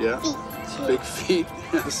wagons, yeah. Big feet,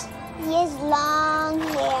 yes. He has long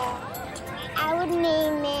hair. I would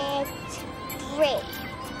name it Brick.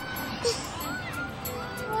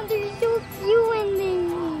 Oh, they're so cute and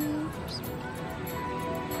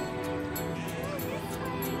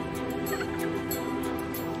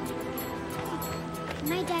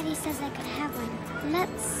my daddy says I could have one.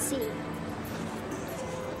 Let's see.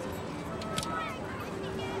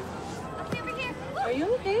 Are you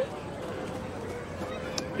okay?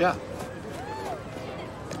 Yeah.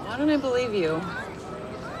 Why don't I believe you?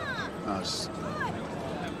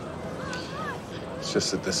 It's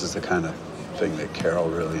just that this is the kind of thing that Carol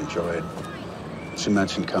really enjoyed. She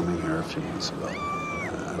mentioned coming here a few months ago.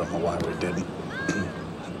 I don't know why we didn't.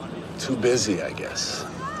 Too busy, I guess.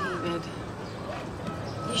 David,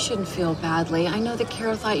 you shouldn't feel badly. I know that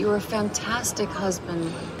Carol thought you were a fantastic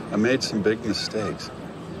husband. I made some big mistakes.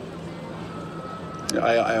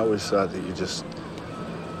 I always thought that you just,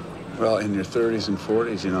 well, in your 30s and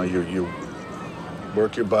 40s, you know, you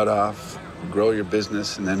work your butt off, grow your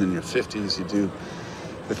business, and then in your 50s, you do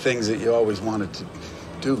the things that you always wanted to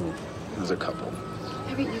do as a couple.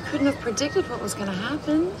 Yeah, but you couldn't have predicted what was going to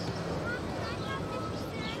happen.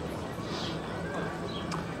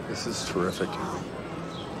 This is terrific, you know.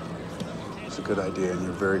 It's a good idea, and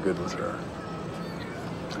you're very good with her.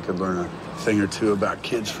 I could learn a thing or two about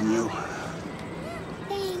kids from you.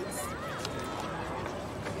 Thanks.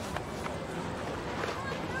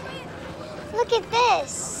 Look at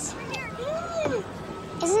this.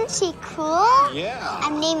 Isn't she cool? Yeah.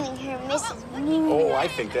 I'm naming her Mrs. Moon. Oh, I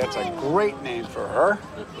think that's a great name for her.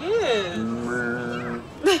 It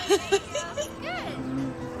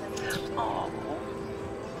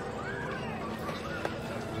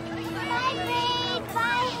Bye, Ray.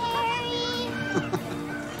 Bye,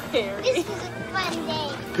 Harry. This was a fun day.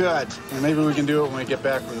 Good. And maybe we can do it when we get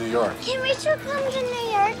back from New York. Can Rachel come to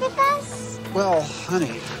New York with us? Well,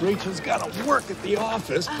 honey, Rachel's got to work at the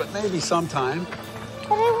office, but maybe sometime.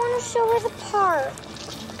 But I want to show her the park.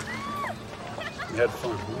 You had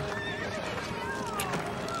fun, huh?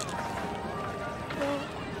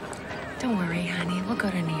 Don't worry, honey. We'll go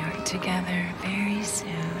to New York together very soon.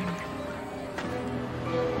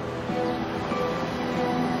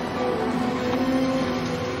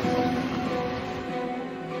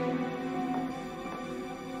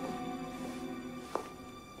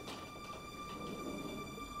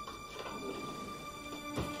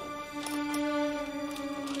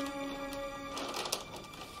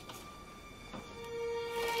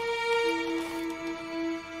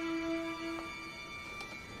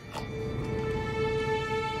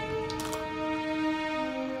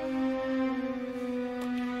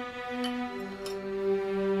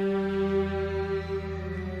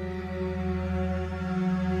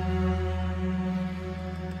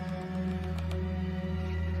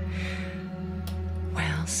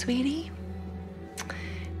 Sweetie,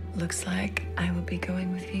 looks like I will be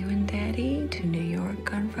going with you and Daddy to New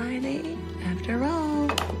York on Friday, after all.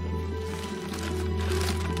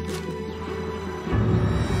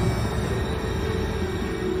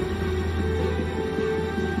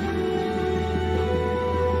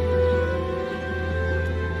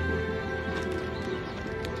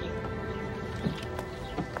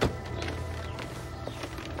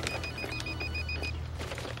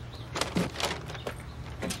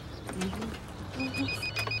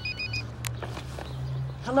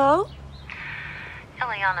 Hello?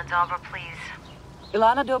 Ileana Dobra, please.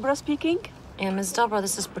 Ilana Dobra speaking? Yeah, Ms. Dobra,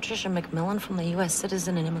 this is Patricia McMillan from the U.S.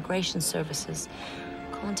 Citizen and Immigration Services.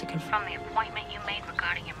 Calling to confirm the appointment you made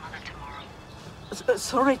regarding your mother tomorrow.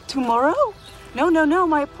 Sorry, tomorrow? No,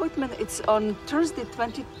 my appointment, it's on Thursday,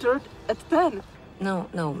 23rd at 10. No,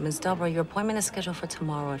 Ms. Dobra, your appointment is scheduled for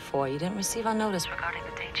tomorrow at 4. You didn't receive our notice regarding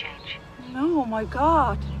the date change. No, my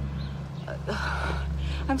God.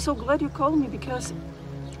 I'm so glad you called me because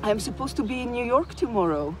I'm supposed to be in New York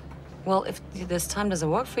tomorrow. Well, if this time doesn't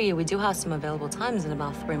work for you, we do have some available times in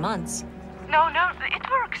about 3 months. No, it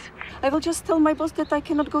works. I will just tell my boss that I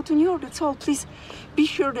cannot go to New York, that's all. Please be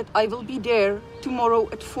sure that I will be there tomorrow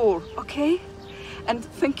at 4, okay? And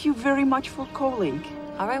thank you very much for calling.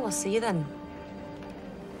 All right, we'll see you then.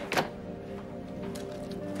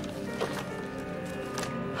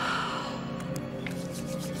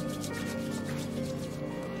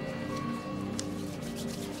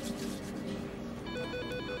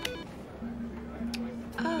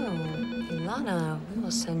 Ilana, we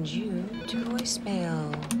will send you to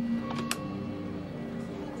voicemail.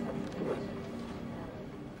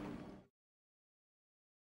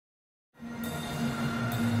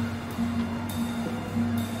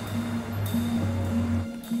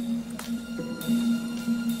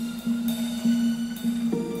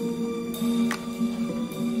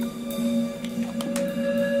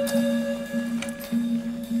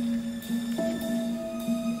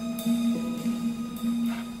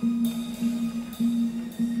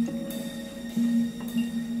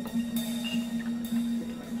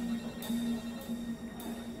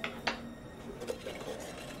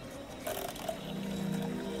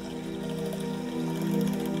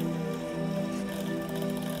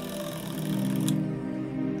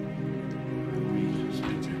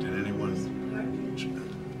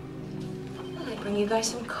 you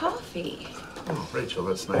guys some coffee. Oh, Rachel,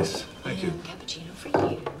 that's nice. Thank you. Cappuccino for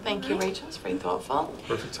you. Thank you, Rachel. It's very thoughtful.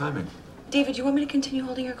 Perfect timing. David, you want me to continue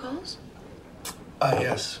holding your calls?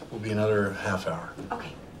 Yes. Will be another half hour.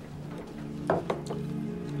 Okay.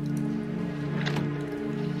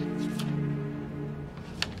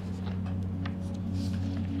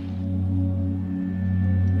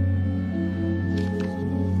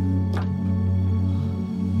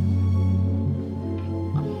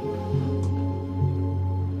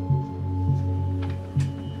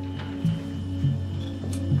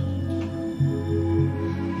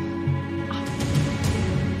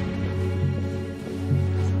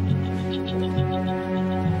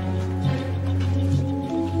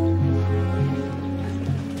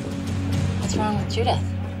 What's wrong with Judith?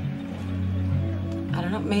 I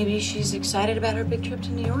don't know, maybe she's excited about her big trip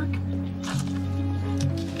to New York?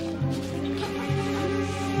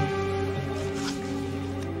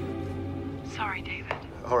 Sorry, David.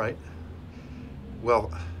 All right.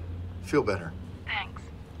 Well, feel better. Thanks.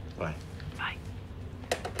 Bye. Bye.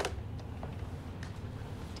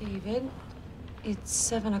 David, it's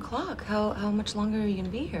 7 o'clock. How much longer are you gonna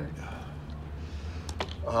be here?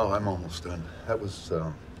 Oh, I'm almost done. That was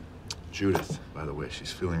Judith, by the way.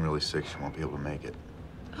 She's feeling really sick. She won't be able to make it.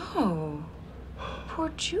 Oh, poor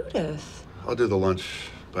Judith. I'll do the lunch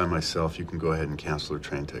by myself. You can go ahead and cancel her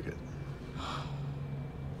train ticket.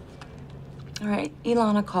 All right,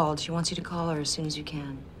 Ilana called. She wants you to call her as soon as you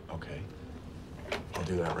can. Okay. I'll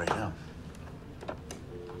do that right now.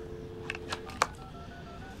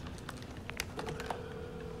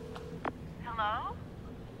 Hello?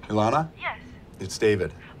 Ilana? Yes. It's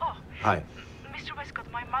David. Oh. Hi. Mr. Westcott,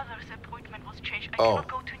 my mother's appointment was changed. I Oh. cannot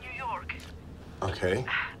go to New York. Okay.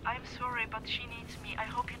 I'm sorry, but she needs me. I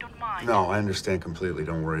hope you don't mind. No, I understand completely.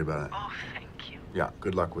 Don't worry about it. Oh, thank you. Yeah,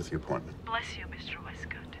 good luck with the appointment. Bless you, Mr.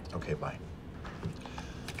 Westcott. Okay, bye.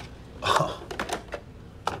 Oh.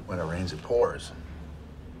 When it rains, it pours.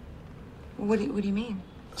 What do you mean?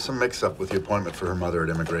 Some mix-up with the appointment for her mother at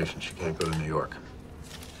immigration. She can't go to New York.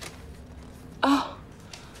 Oh.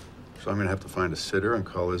 So I'm gonna have to find a sitter and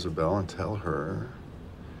call Isabel and tell her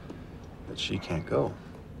that she can't go.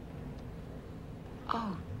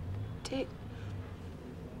 Oh, Wait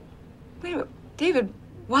a minute. David,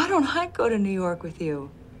 why don't I go to New York with you?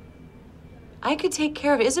 I could take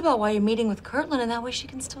care of Isabel while you're meeting with Kirtland, and that way she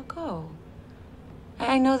can still go.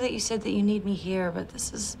 I know that you said that you need me here, but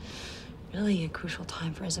this is really a crucial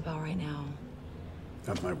time for Isabel right now.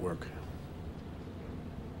 That might work.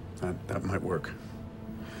 That might work.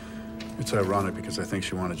 It's ironic because I think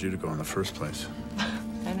she wanted you to go in the first place.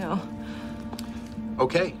 I know.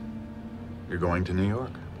 Okay. You're going to New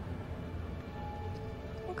York.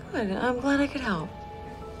 Well, good. I'm glad I could help.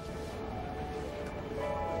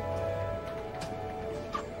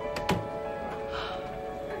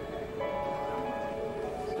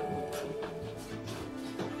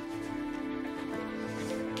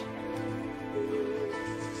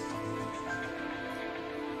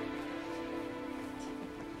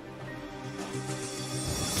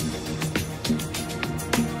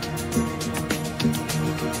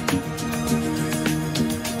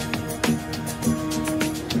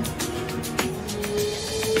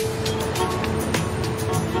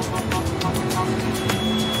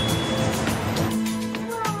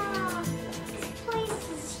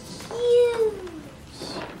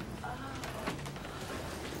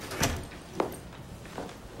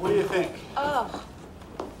 What do you think? Oh.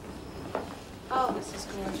 Oh, this is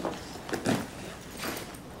gorgeous.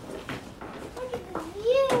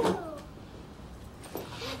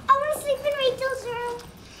 I want to sleep in Rachel's room.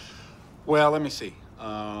 Well, let me see.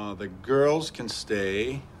 The girls can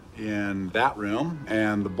stay in that room,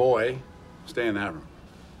 and the boy stay in that room.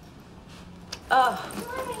 Oh.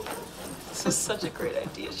 This is such a great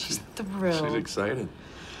idea. She's thrilled. She's excited.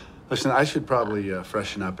 Listen, I should probably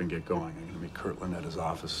freshen up and get going. I'm going to meet Kirtland at his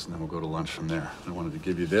office, and then we'll go to lunch from there. I wanted to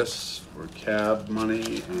give you this for cab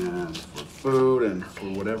money and for food and for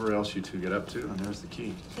whatever else you two get up to, and there's the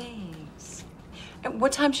key. Thanks. And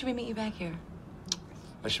what time should we meet you back here?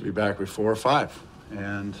 I should be back before 4 or 5.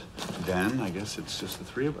 And then I guess it's just the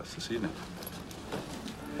three of us this evening.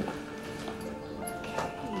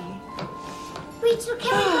 Rachel,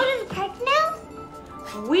 can we go to the park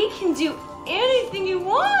now? We can do anything you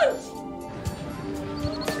want. So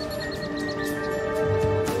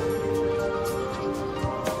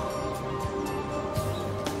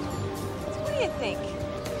what do you think?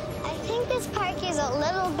 I think this park is a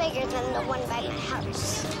little bigger than the one by my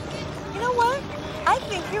house. You know what? I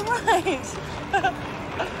think you're right.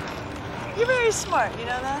 You're very smart, you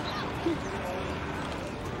know that?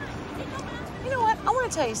 You know what? I want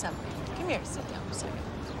to tell you something. Come here, sit down for a second.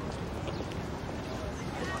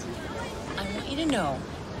 I want you to know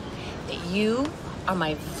that you are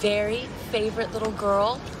my very favorite little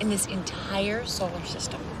girl in this entire solar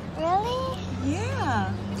system. Really?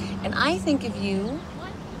 Yeah. And I think of you,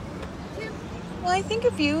 well, I think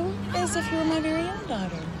of you as if you were my very own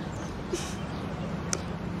daughter.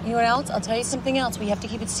 You know what else? I'll tell you something else. We have to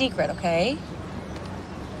keep it secret, okay?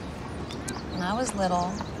 When I was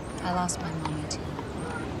little, I lost my mommy too.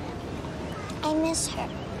 I miss her.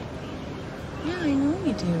 Yeah, I know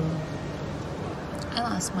you do. I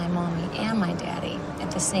lost my mommy and my daddy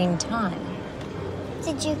at the same time.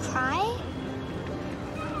 Did you cry?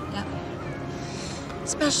 Yep.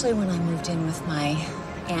 Especially when I moved in with my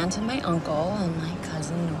aunt and my uncle and my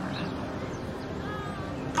cousin Nora.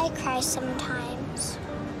 I cry sometimes.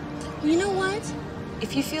 You know what?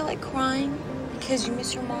 If you feel like crying because you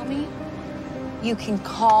miss your mommy, you can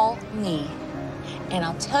call me. And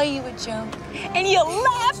I'll tell you a joke. And you'll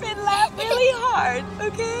laugh and laugh really hard,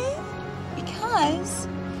 okay? Because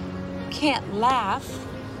you can't laugh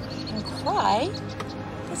and cry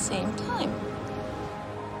at the same time.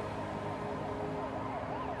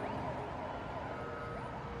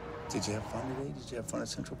 Did you have fun today? Did you have fun at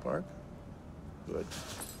Central Park? Good.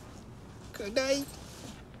 Good night.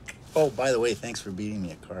 Oh, by the way, thanks for beating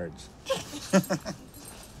me at cards. See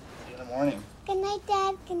you in the morning. Good night,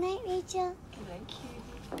 Dad. Good night, Rachel. Good night,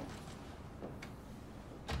 Cutie.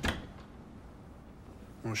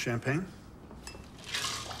 More champagne?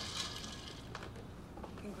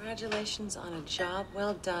 Congratulations on a job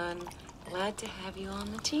well done. Glad to have you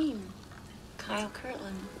on the team. Kyle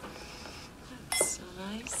Kirtland. That's so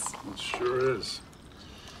nice. It sure is.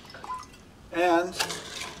 And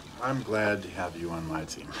I'm glad to have you on my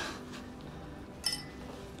team.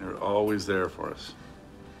 You're always there for us.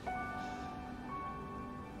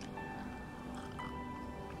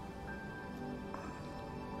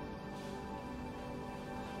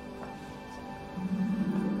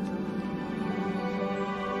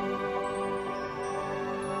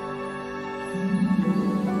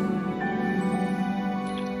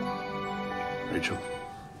 Rachel.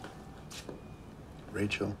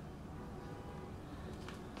 Rachel.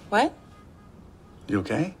 What? You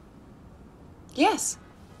okay? Yes.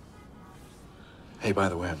 Hey, by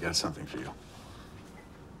the way, I've got something for you.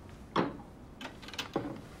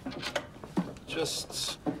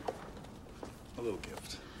 Just a little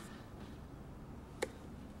gift.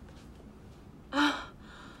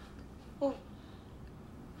 Well,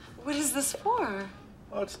 what is this for?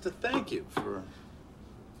 Well, it's to thank you for,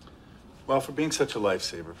 well, for being such a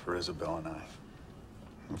lifesaver for Isabel and I.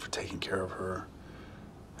 And for taking care of her,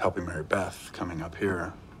 helping Mary Beth, coming up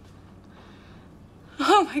here.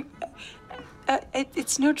 Oh, my God.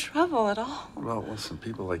 It's no trouble at all. Well, listen,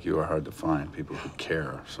 people like you are hard to find, people who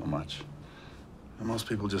care so much. And most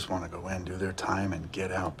people just want to go in, do their time, and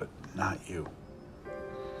get out, but not you.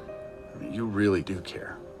 I mean, you really do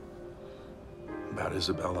care. About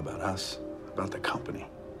Isabel, about us, about the company.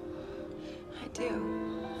 I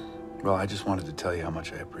do. Well, I just wanted to tell you how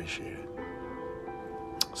much I appreciate it.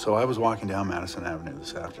 So I was walking down Madison Avenue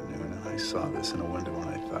this afternoon, and I saw this in a window, and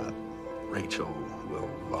I thought, Rachel will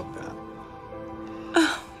love that.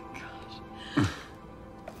 Oh, my gosh.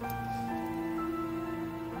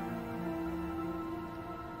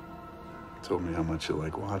 Told me how much you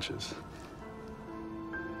like watches.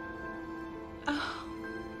 Oh.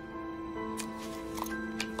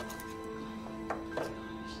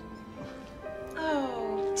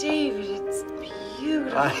 Oh, David, it's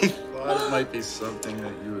beautiful. I thought it might be something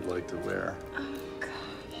that you would like to wear. Oh,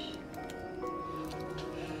 gosh.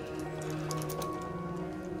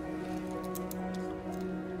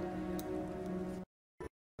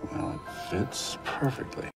 Well, it fits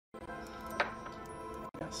perfectly.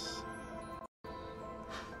 Yes.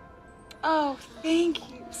 Oh, thank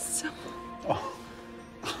you so much. Oh.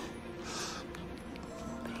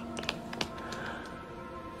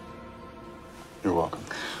 You're welcome.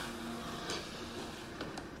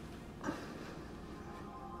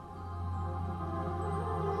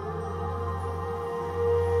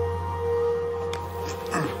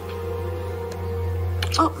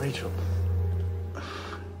 Oh, Rachel.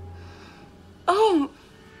 Oh,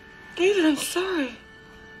 David, I'm sorry.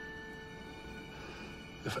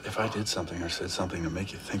 If I did something or said something to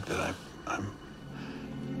make you think that I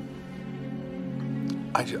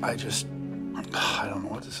don't know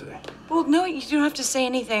what to say. Well, no, you don't have to say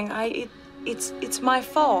anything. It's my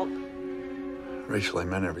fault. Rachel, I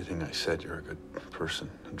meant everything I said. You're a good person,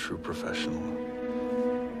 a true professional,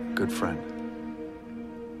 good friend.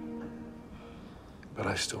 But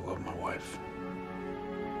I still love my wife.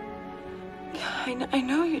 Yeah, I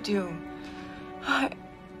know you do.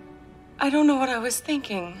 I don't know what I was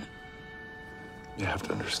thinking. You have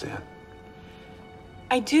to understand.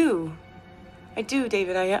 I do,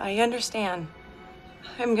 David. I understand.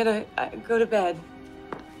 I'm gonna go to bed.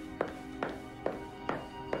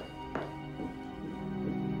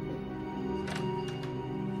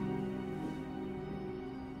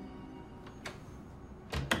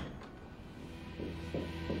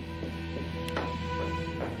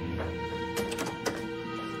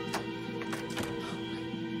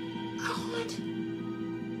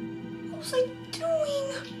 What was I doing?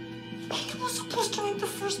 He was supposed to make the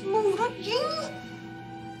first move, not you.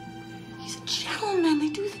 He's a gentleman. They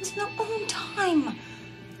do things in their own time.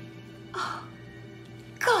 Oh,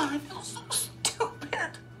 God, I feel so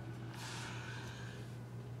stupid.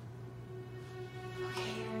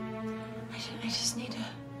 Okay, I just need to.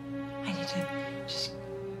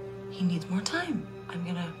 He needs more time. I'm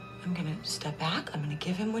gonna step back. I'm gonna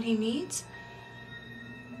give him what he needs.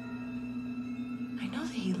 I know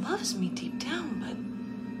that he loves me deep down, but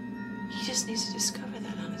he just needs to discover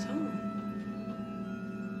that on his own.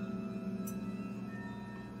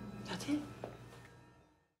 That's it.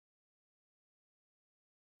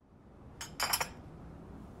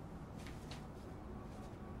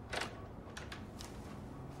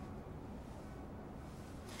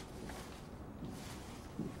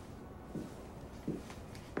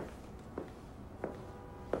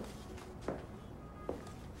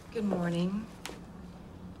 Good morning.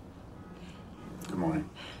 Good morning.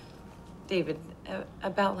 David,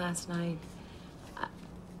 about last night,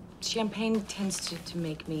 champagne tends to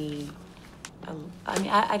make me, I mean,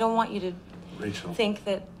 I don't want you to Rachel. think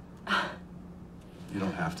that. You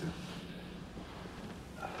don't have to.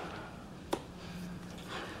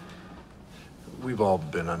 We've all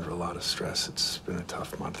been under a lot of stress. It's been a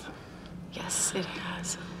tough month. Yes, it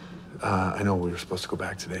has. I know we were supposed to go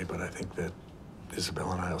back today, but I think that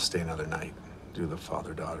Isabel and I will stay another night, do the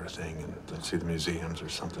father-daughter thing, and then see the museums or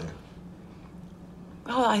something.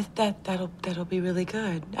 Oh, that'll be really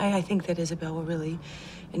good. I think that Isabel will really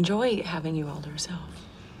enjoy having you all to herself.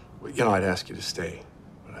 Well, you know, I'd ask you to stay,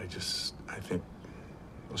 but I think,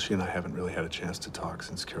 well, she and I haven't really had a chance to talk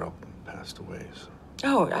since Carol passed away, so.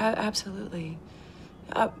 Oh, absolutely.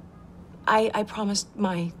 I promised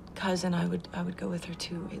my cousin I would go with her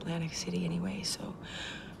to Atlantic City anyway, so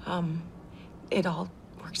it all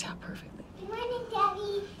works out perfectly. Good morning,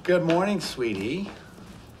 Daddy. Good morning, sweetie.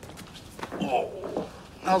 Oh,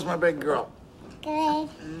 how's my big girl? Good.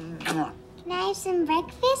 Come on. Can I have some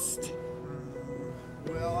breakfast?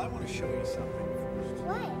 Well, I want to show you something first.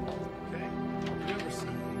 What? Okay? Have you ever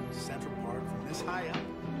seen Central Park from this high up?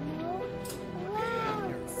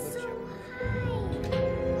 Wow, it's so high.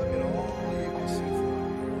 Look at all you can see from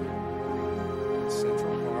up here.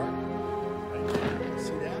 Central Park. Right there.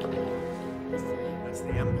 See that? That's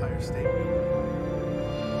the Empire State Building.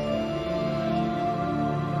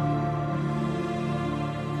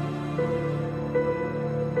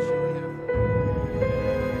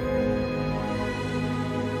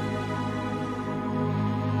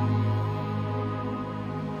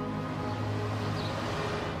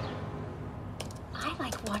 I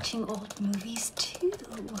like watching old movies too.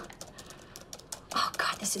 Oh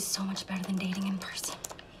God, this is so much better than dating in person.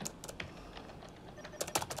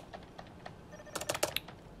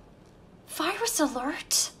 Virus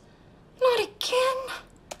alert? Not again?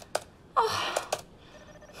 Oh.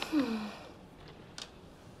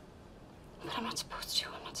 But I'm not supposed to.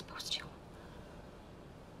 I'm not supposed to.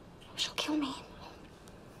 She'll kill me.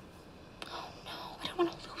 Oh no, I don't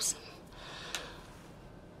want to lose him.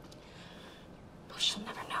 Oh, she'll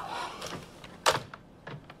never know.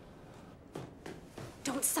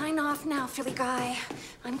 Don't sign off now, Philly guy.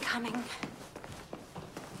 I'm coming.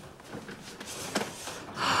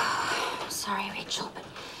 Sorry, Rachel, but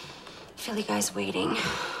Philly guy's waiting.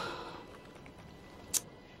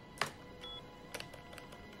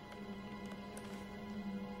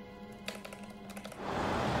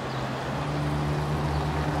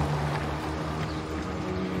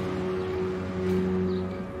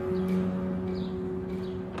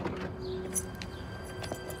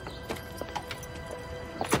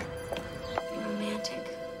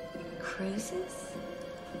 Romantic cruises,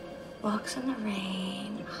 walks in the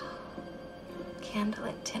rain,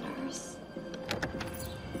 candlelit dinners.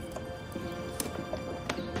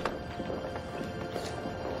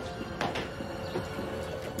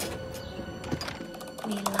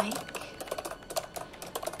 We like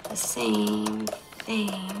the same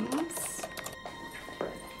things.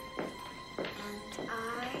 And I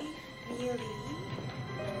really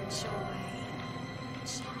enjoy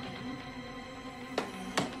chatting with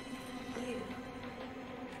you.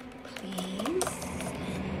 Please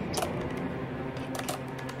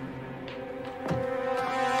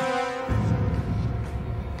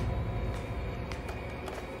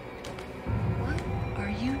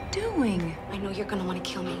doing? I know you're gonna want to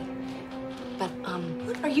kill me. But,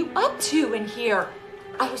 What are you up to in here?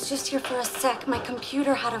 I was just here for a sec. My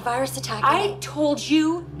computer had a virus attack. I told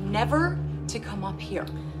you never to come up here.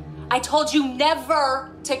 I told you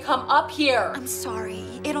never to come up here. I'm sorry.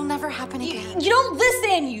 It'll never happen again. You don't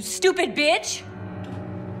listen, you stupid bitch!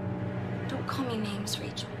 Don't call me names,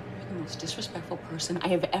 Rachel. You're the most disrespectful person I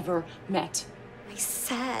have ever met. I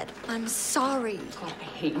said I'm sorry. God, I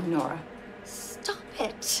hate you, Nora. Stop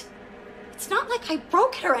it. It's not like I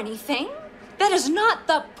broke it or anything. That is not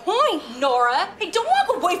the point, Nora. Hey, don't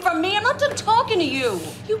walk away from me. I'm not done talking to you.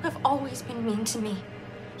 You have always been mean to me,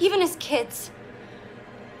 even as kids.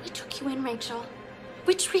 We took you in, Rachel.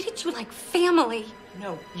 We treated you like family.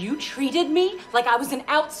 No, you treated me like I was an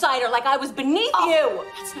outsider, like I was beneath you.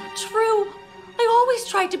 That's not true. I always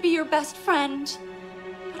tried to be your best friend.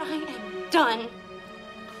 But I am done.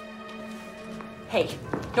 Hey,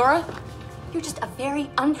 Nora? You're just a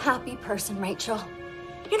very unhappy person, Rachel.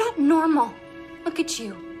 You're not normal. Look at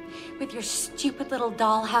you, with your stupid little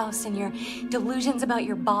dollhouse and your delusions about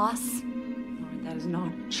your boss. Nora, that is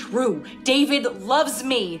not true. David loves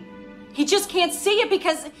me. He just can't see it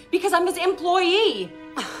because I'm his employee.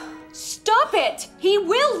 Stop it! He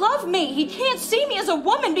will love me. He can't see me as a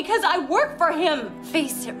woman because I work for him.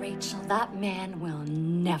 Face it, Rachel, that man will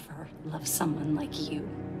never love someone like you.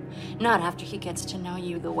 Not after he gets to know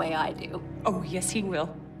you the way I do. Oh, yes, he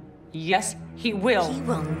will. Yes, he will. He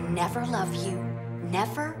will never love you.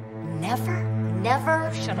 Never, never,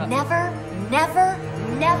 never, Shut up. never, never,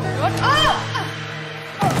 never. Ah!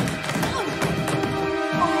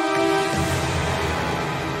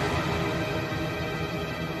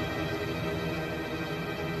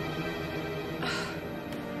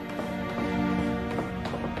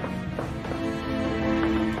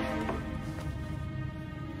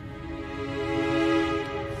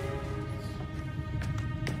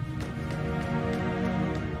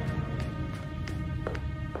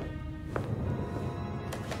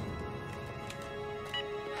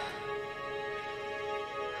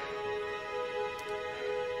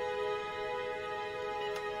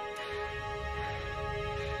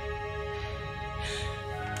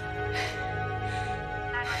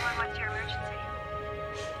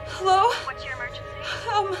 Hello? What's your emergency?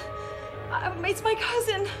 It's my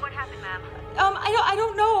cousin. What happened, ma'am? I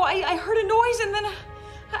don't know. I heard a noise and then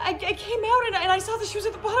I came out and I saw that she was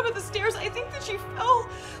at the bottom of the stairs. I think that she fell.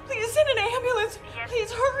 Please send an ambulance. Yes.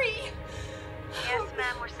 Please hurry. Yes,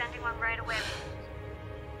 ma'am. We're sending one right away.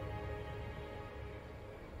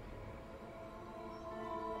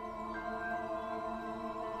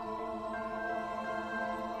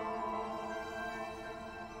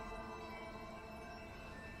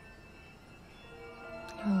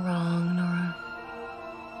 You're wrong, Nora.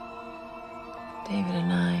 David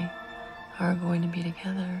and I are going to be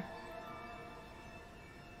together.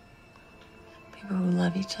 People who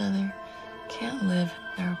love each other can't live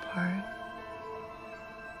if they're apart.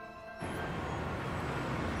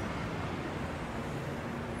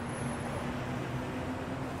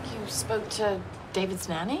 You spoke to David's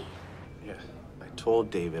nanny? Yeah, I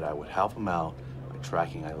told David I would help him out by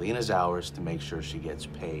tracking Eileen's hours to make sure she gets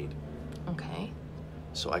paid. Okay.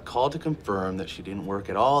 So I called to confirm that she didn't work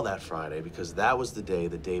at all that Friday because that was the day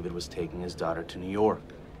that David was taking his daughter to New York.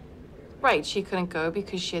 Right, she couldn't go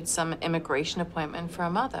because she had some immigration appointment for her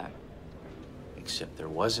mother. Except there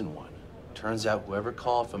wasn't one. Turns out whoever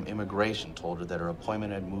called from immigration told her that her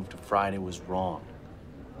appointment had moved to Friday was wrong.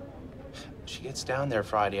 She gets down there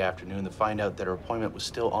Friday afternoon to find out that her appointment was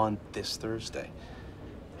still on this Thursday.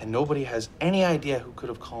 And nobody has any idea who could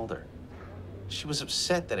have called her. She was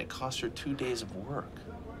upset that it cost her 2 days of work.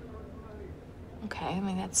 Okay, I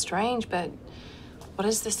mean, that's strange, but what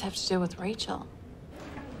does this have to do with Rachel?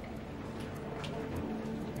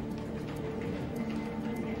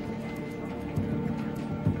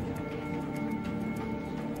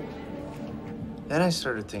 Then I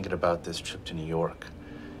started thinking about this trip to New York.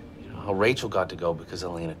 You know, how Rachel got to go because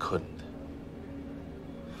Elena couldn't.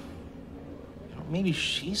 You know, maybe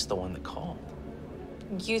she's the one that called.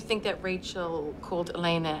 You think that Rachel called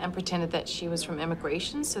Elena and pretended that she was from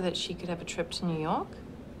immigration so that she could have a trip to New York?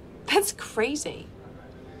 That's crazy.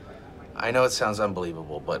 I know it sounds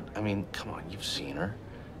unbelievable, but I mean, come on, you've seen her.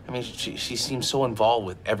 I mean, she seems so involved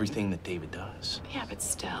with everything that David does. Yeah, but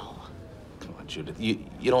still. Come on, Judith, you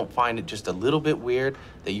don't find it just a little bit weird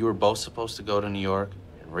that you were both supposed to go to New York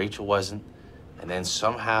and Rachel wasn't, and then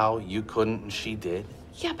somehow you couldn't and she did?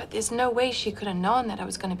 Yeah, but there's no way she could have known that I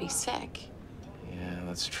was going to be sick. Yeah,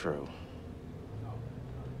 that's true.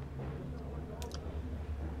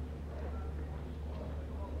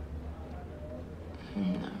 No,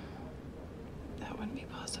 that wouldn't be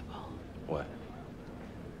possible. What?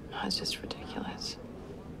 No, it's just ridiculous.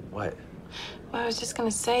 What? Well, I was just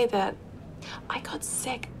gonna say that I got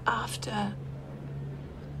sick after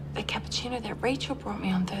the cappuccino that Rachel brought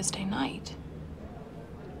me on Thursday night.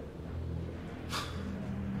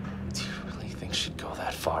 Do you really think she'd go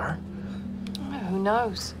that far? Oh, who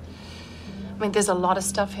knows? I mean, there's a lot of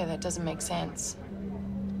stuff here that doesn't make sense.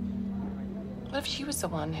 What if she was the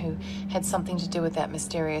one who had something to do with that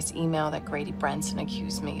mysterious email that Grady Branson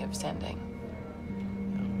accused me of sending?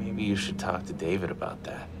 Maybe you should talk to David about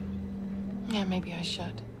that. Yeah, maybe I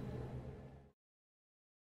should.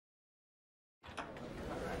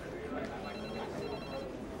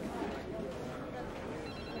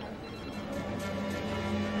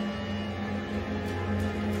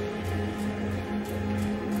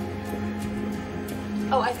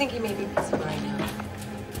 Oh, I think he may be busy right now.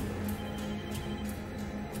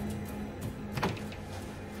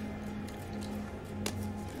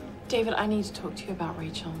 David, I need to talk to you about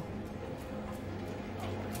Rachel.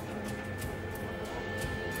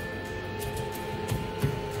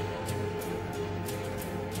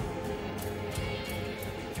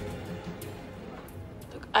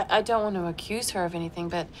 Look, I don't want to accuse her of anything,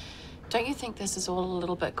 but don't you think this is all a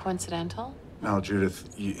little bit coincidental? No,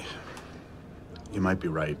 Judith, you might be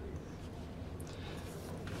right.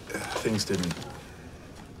 Things didn't...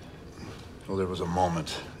 Well, there was a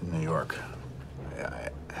moment in New York.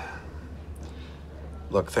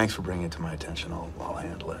 Look, thanks for bringing it to my attention. I'll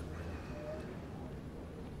handle it.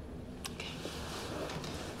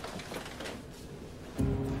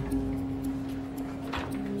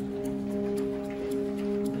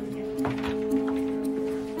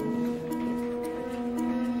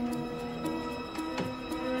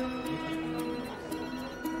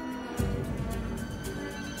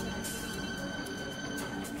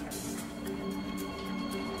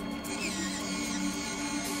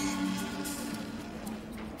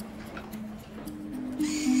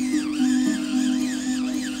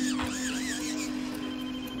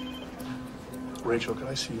 Rachel, could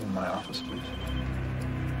I see you in my office, please?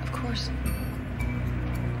 Of course.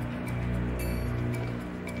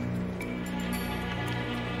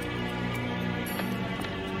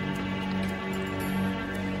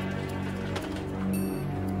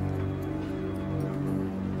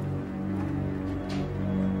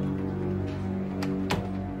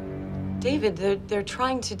 David, they're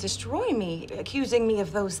trying to destroy me, accusing me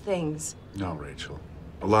of those things. No, Rachel.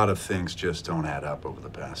 A lot of things just don't add up over the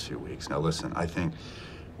past few weeks. Now, listen, I think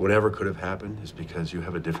whatever could have happened is because you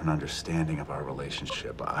have a different understanding of our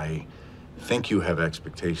relationship. I think you have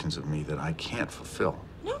expectations of me that I can't fulfill.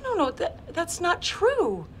 No, that's not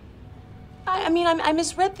true. I mean, I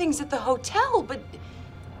misread things at the hotel, but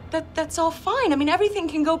that's all fine. I mean, everything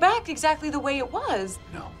can go back exactly the way it was.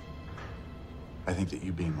 No. I think that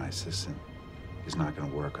you being my assistant is not going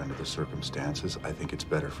to work under the circumstances. I think it's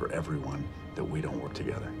better for everyone that we don't work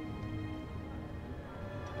together.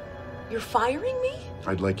 You're firing me?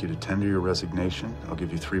 I'd like you to tender your resignation. I'll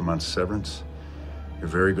give you 3 months severance. You're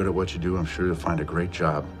very good at what you do. I'm sure you'll find a great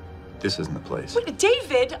job. This isn't the place. Wait,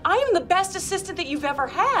 David, I am the best assistant that you've ever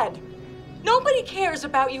had. Nobody cares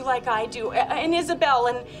about you like I do, and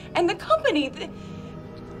Isabel, and the company.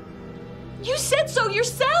 You said so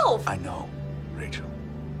yourself. I know, Rachel.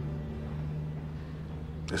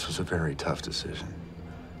 This was a very tough decision.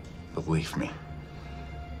 Believe me.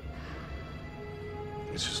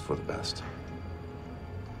 It's just for the best.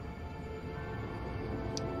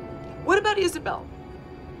 What about Isabel?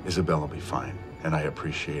 Isabel will be fine, and I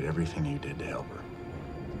appreciate everything you did to help her.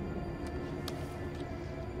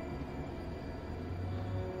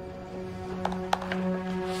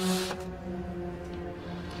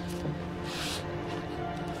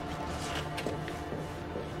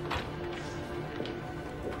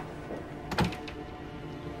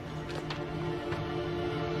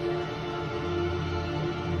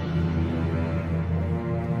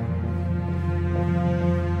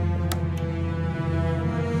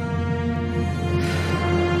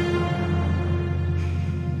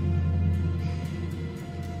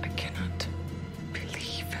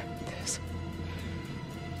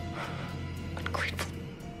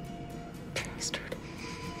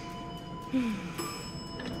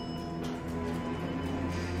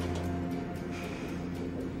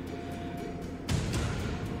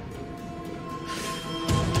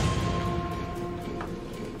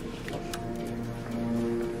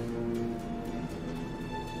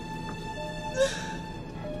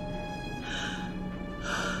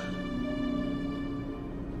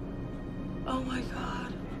 Oh my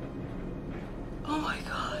God. Oh my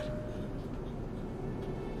God.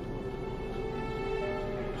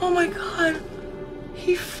 Oh my God.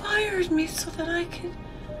 He fired me so that I could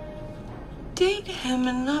date him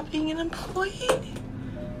and not being an employee.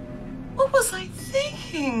 What was I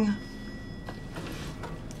thinking?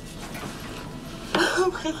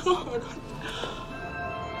 Oh my Lord.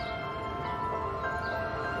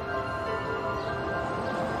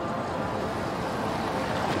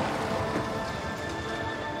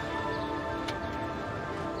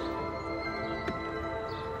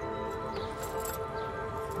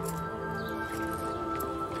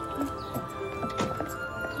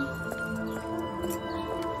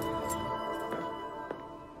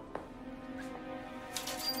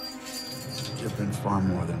 You've been far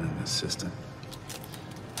more than an assistant.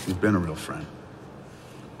 You've been a real friend.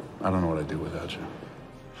 I don't know what I'd do without you.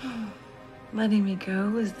 Letting me go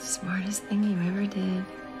was the smartest thing you ever did.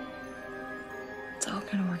 It's all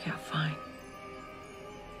gonna work out fine.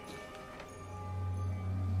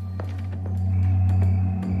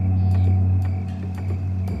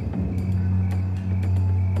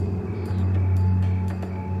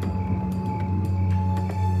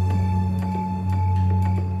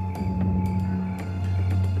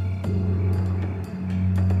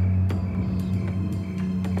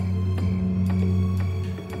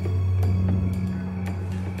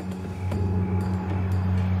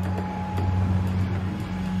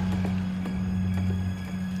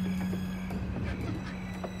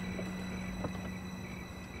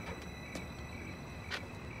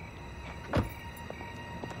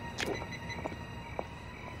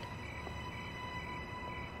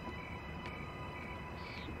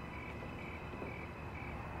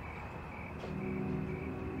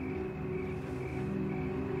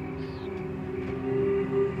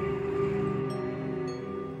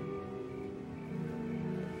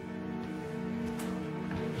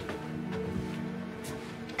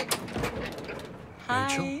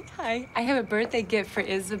 Hi. Hi. I have a birthday gift for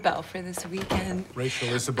Isabel for this weekend. Rachel,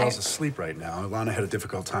 Isabel's asleep right now. Alana had a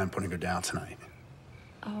difficult time putting her down tonight.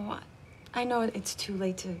 Oh, I know it's too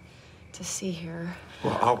late to see her.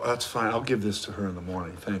 Well, that's fine. I'll give this to her in the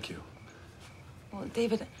morning. Thank you. Well,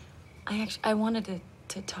 David, I wanted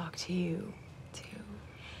to talk to you, too.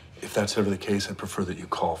 If that's ever the case, I'd prefer that you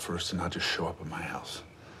call first and not just show up at my house.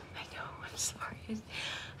 I know, I'm sorry.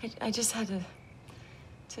 I just had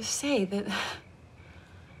to say that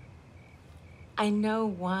I know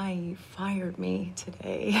why you fired me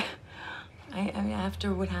today. I mean,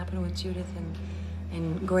 after what happened with Judith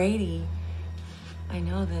and Grady, I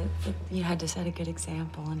know that you had to set a good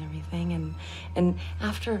example and everything. And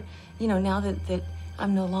after, you know, now that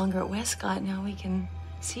I'm no longer at Westcott, now we can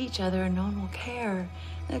see each other and no one will care.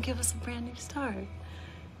 It'll give us a brand new start.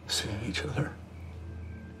 Seeing each other?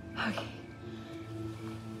 Okay.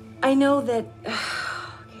 I know that,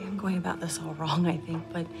 okay, I'm going about this all wrong, I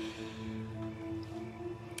think, but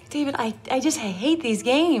David, I hate these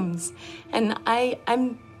games. And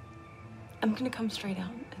I'm gonna come straight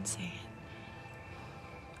out and say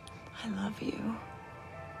it. I love you.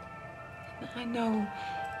 And I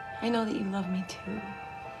know that you love me too,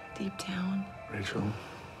 deep down. Rachel,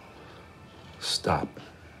 stop.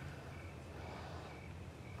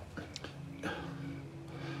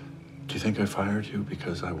 Do you think I fired you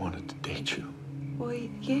because I wanted to date you? Well,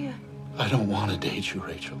 yeah. I don't want to date you,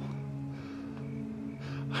 Rachel.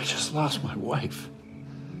 I just lost my wife.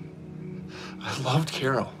 I loved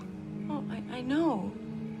Carol. Oh, I know,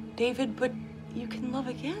 David, but you can love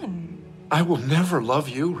again. I will never love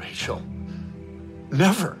you, Rachel.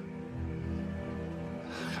 Never.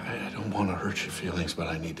 I don't want to hurt your feelings, but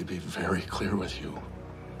I need to be very clear with you.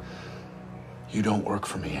 You don't work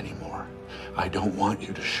for me anymore. I don't want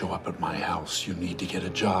you to show up at my house. You need to get a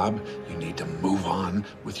job. You need to move on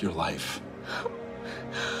with your life.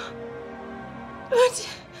 But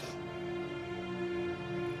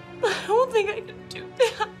I don't think I can do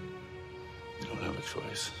that. You don't have a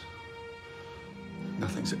choice.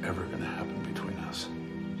 Nothing's ever going to happen between us.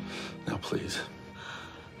 Now, please.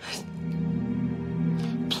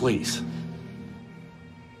 Please.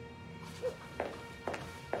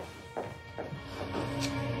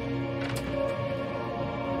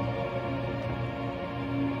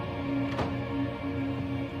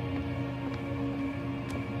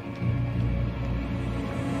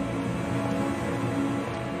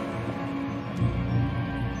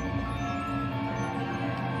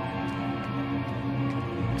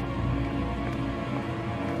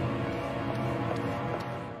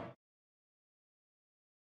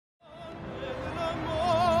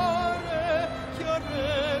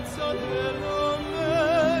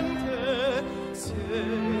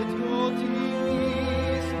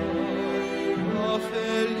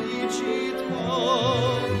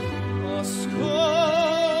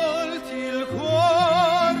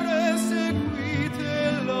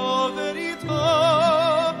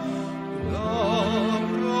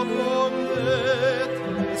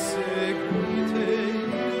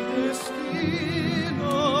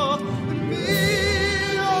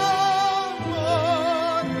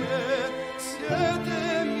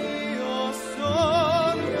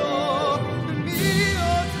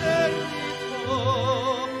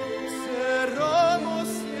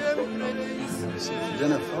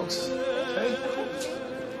 this. Okay?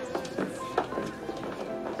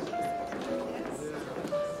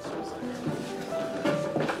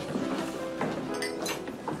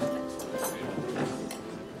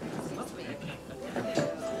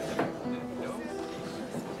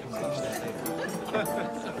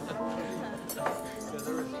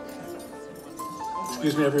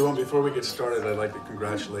 Excuse me, everyone. Before we get started, I'd like to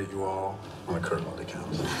congratulate you all on the Kirtland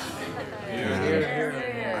accounts.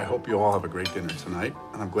 I hope you all have a great dinner tonight,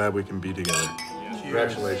 and I'm glad we can be together.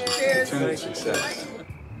 Congratulations. Cheers. Continued success.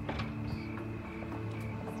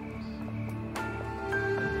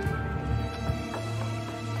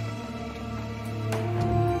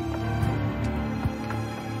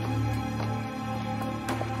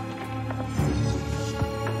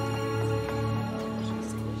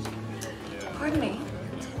 Pardon me.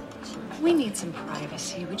 We need some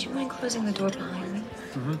privacy. Would you mind closing the door behind me?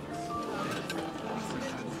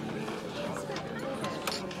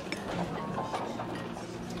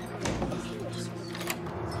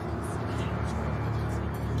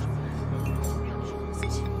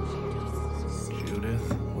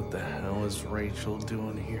 Judith, what the hell is Rachel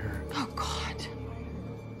doing here? Oh, God.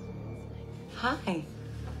 Hi.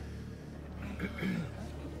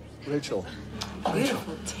 Rachel.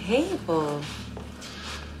 Beautiful table.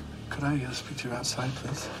 Could I speak to you outside,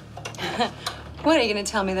 please? What, are you going to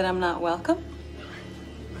tell me that I'm not welcome?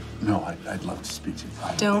 No, I'd love to speak to you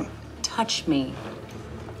privately. Don't touch me.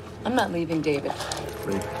 I'm not leaving David.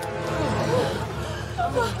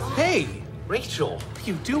 Hey, Rachel, what are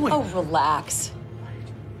you doing? Oh, relax.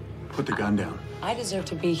 Put the gun down. I deserve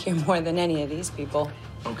to be here more than any of these people.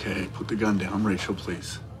 Okay, put the gun down, Rachel,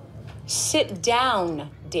 please. Sit down,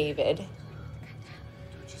 David.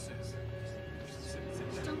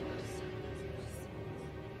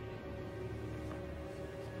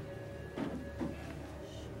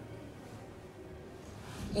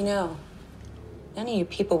 You know, none of you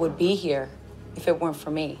people would be here if it weren't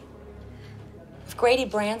for me. If Grady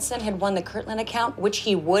Branson had won the Kirtland account, which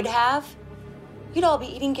he would have, you'd all be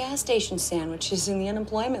eating gas station sandwiches in the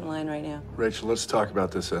unemployment line right now. Rachel, let's talk about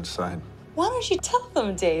this outside. Why don't you tell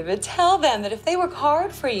them, David? Tell them that if they work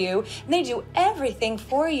hard for you and they do everything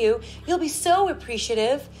for you, you'll be so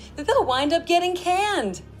appreciative that they'll wind up getting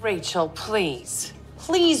canned. Rachel, please.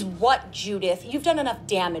 Please what, Judith? You've done enough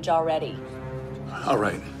damage already. All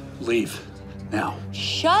right, leave now.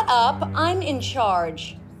 Shut up. I'm in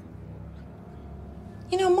charge.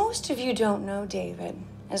 You know, most of you don't know David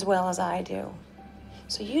as well as I do.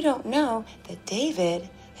 So you don't know that David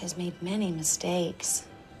has made many mistakes.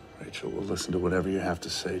 Rachel, we'll listen to whatever you have to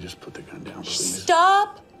say. Just put the gun down, please.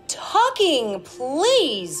 Stop talking,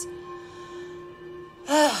 please.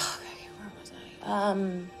 Oh, where was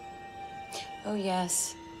I? Oh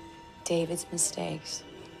yes, David's mistakes.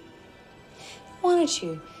 Why don't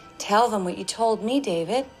you tell them what you told me,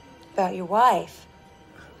 David, about your wife?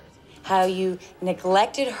 How you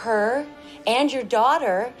neglected her and your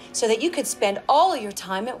daughter so that you could spend all of your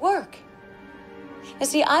time at work. Now,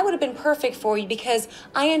 see, I would have been perfect for you because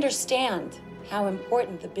I understand how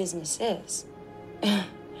important the business is.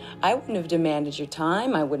 I wouldn't have demanded your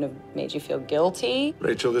time. I wouldn't have made you feel guilty.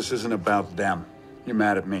 Rachel, this isn't about them. You're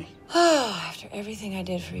mad at me. Oh, after everything I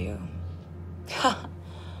did for you.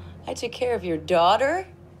 I took care of your daughter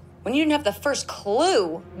when you didn't have the first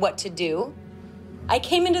clue what to do. I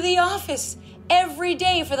came into the office every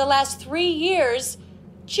day for the last 3 years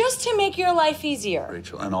just to make your life easier.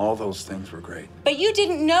 Rachel, and all those things were great. But you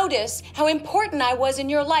didn't notice how important I was in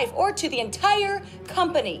your life or to the entire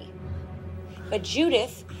company. But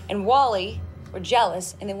Judith and Wally were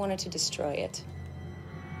jealous and they wanted to destroy it.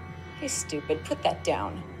 Hey, stupid, put that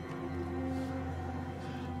down.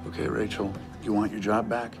 Okay, Rachel, you want your job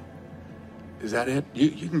back? Is that it?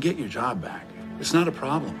 You can get your job back. It's not a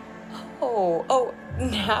problem. Oh,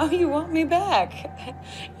 now you want me back.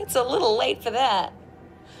 It's a little late for that.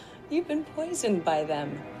 You've been poisoned by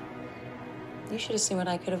them. You should have seen what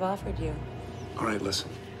I could have offered you. All right,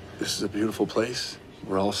 listen. This is a beautiful place.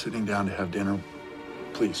 We're all sitting down to have dinner.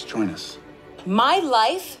 Please, join us. My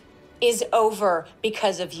life is over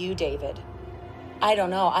because of you, David. I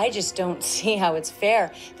don't know. I just don't see how it's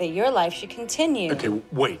fair that your life should continue. Okay,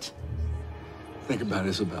 wait. Think about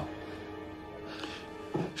Isabel.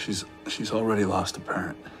 She's already lost a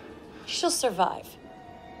parent. She'll survive.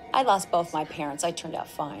 I lost both my parents. I turned out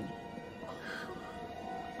fine.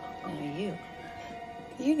 Now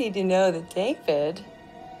you need to know that David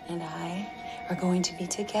and I are going to be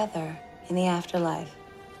together in the afterlife.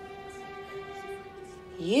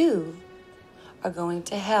 You are going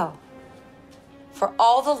to hell for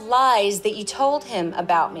all the lies that you told him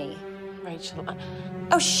about me. Rachel.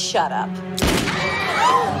 Oh, shut up.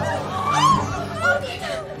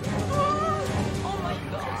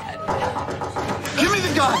 Give me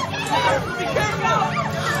the gun! Be careful!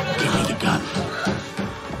 Give me the gun.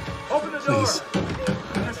 Open the door. Please.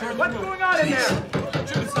 What's going on in there?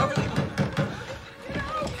 Judith, stop it.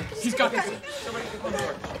 He's got this. Somebody open the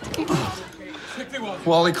door. Quickly, Wally.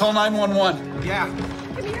 Wally, call 911. Yeah.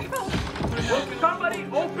 Somebody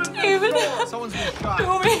open the David, door. Someone's been shot.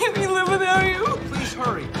 don't make me live without you. Please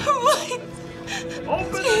hurry. Please.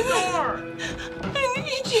 Open David, the door. I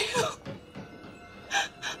need you.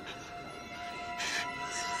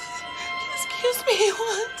 Just kiss me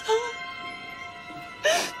one time.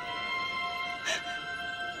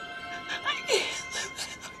 I can't live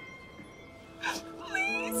without you.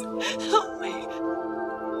 Please, help me.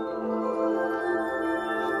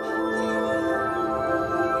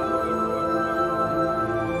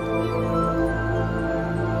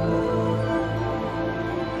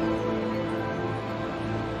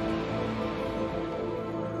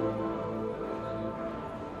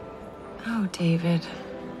 Oh, David,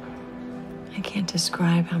 I can't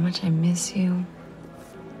describe how much I miss you.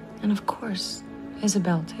 And of course,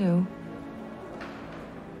 Isabel, too.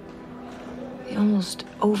 The almost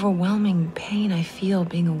overwhelming pain I feel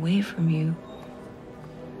being away from you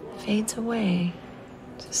fades away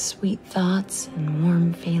to sweet thoughts and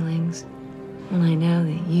warm feelings when I know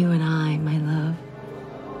that you and I, my love,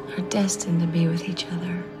 are destined to be with each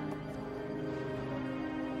other.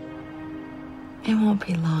 It won't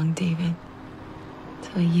be long, David,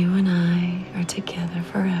 till you and I are together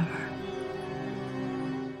forever.